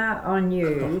mana on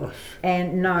you.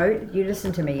 And no, you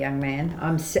listen to me, young man.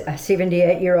 I'm a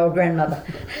 78-year-old grandmother.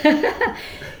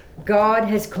 God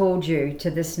has called you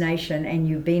to this nation and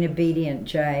you've been obedient,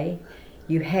 Jay.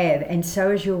 You have, and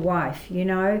so is your wife. You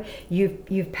know,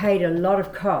 you've paid a lot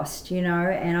of cost. You know,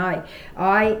 and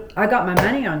I got my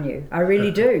money on you. I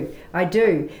really do. I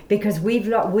do, because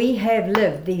we have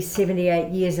lived these 78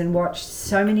 years and watched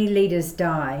so many leaders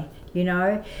die. You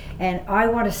know, and I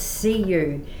want to see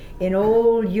you in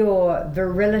all your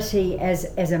virility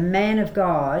as a man of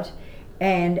God,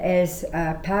 and as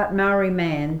a part Maori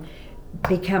man,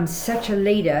 become such a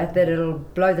leader that it'll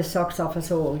blow the socks off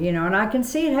us all, you know, and I can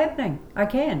see it happening. I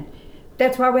can.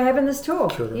 That's why we're having this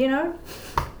talk, Sure. you know.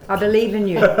 I believe in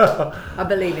you. I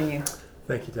believe in you.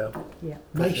 Thank you, Dale. Yeah.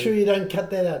 Make sure you don't cut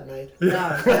that out, mate.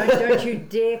 No, don't you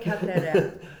dare cut that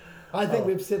out. I think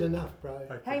we've said enough, bro.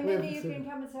 Hey, We've Mindy, you said- can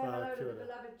come and say hello to the Kia ora.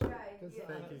 beloved Jay. Thank Yeah,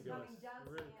 you, he's guys. coming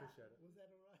dancing Really out.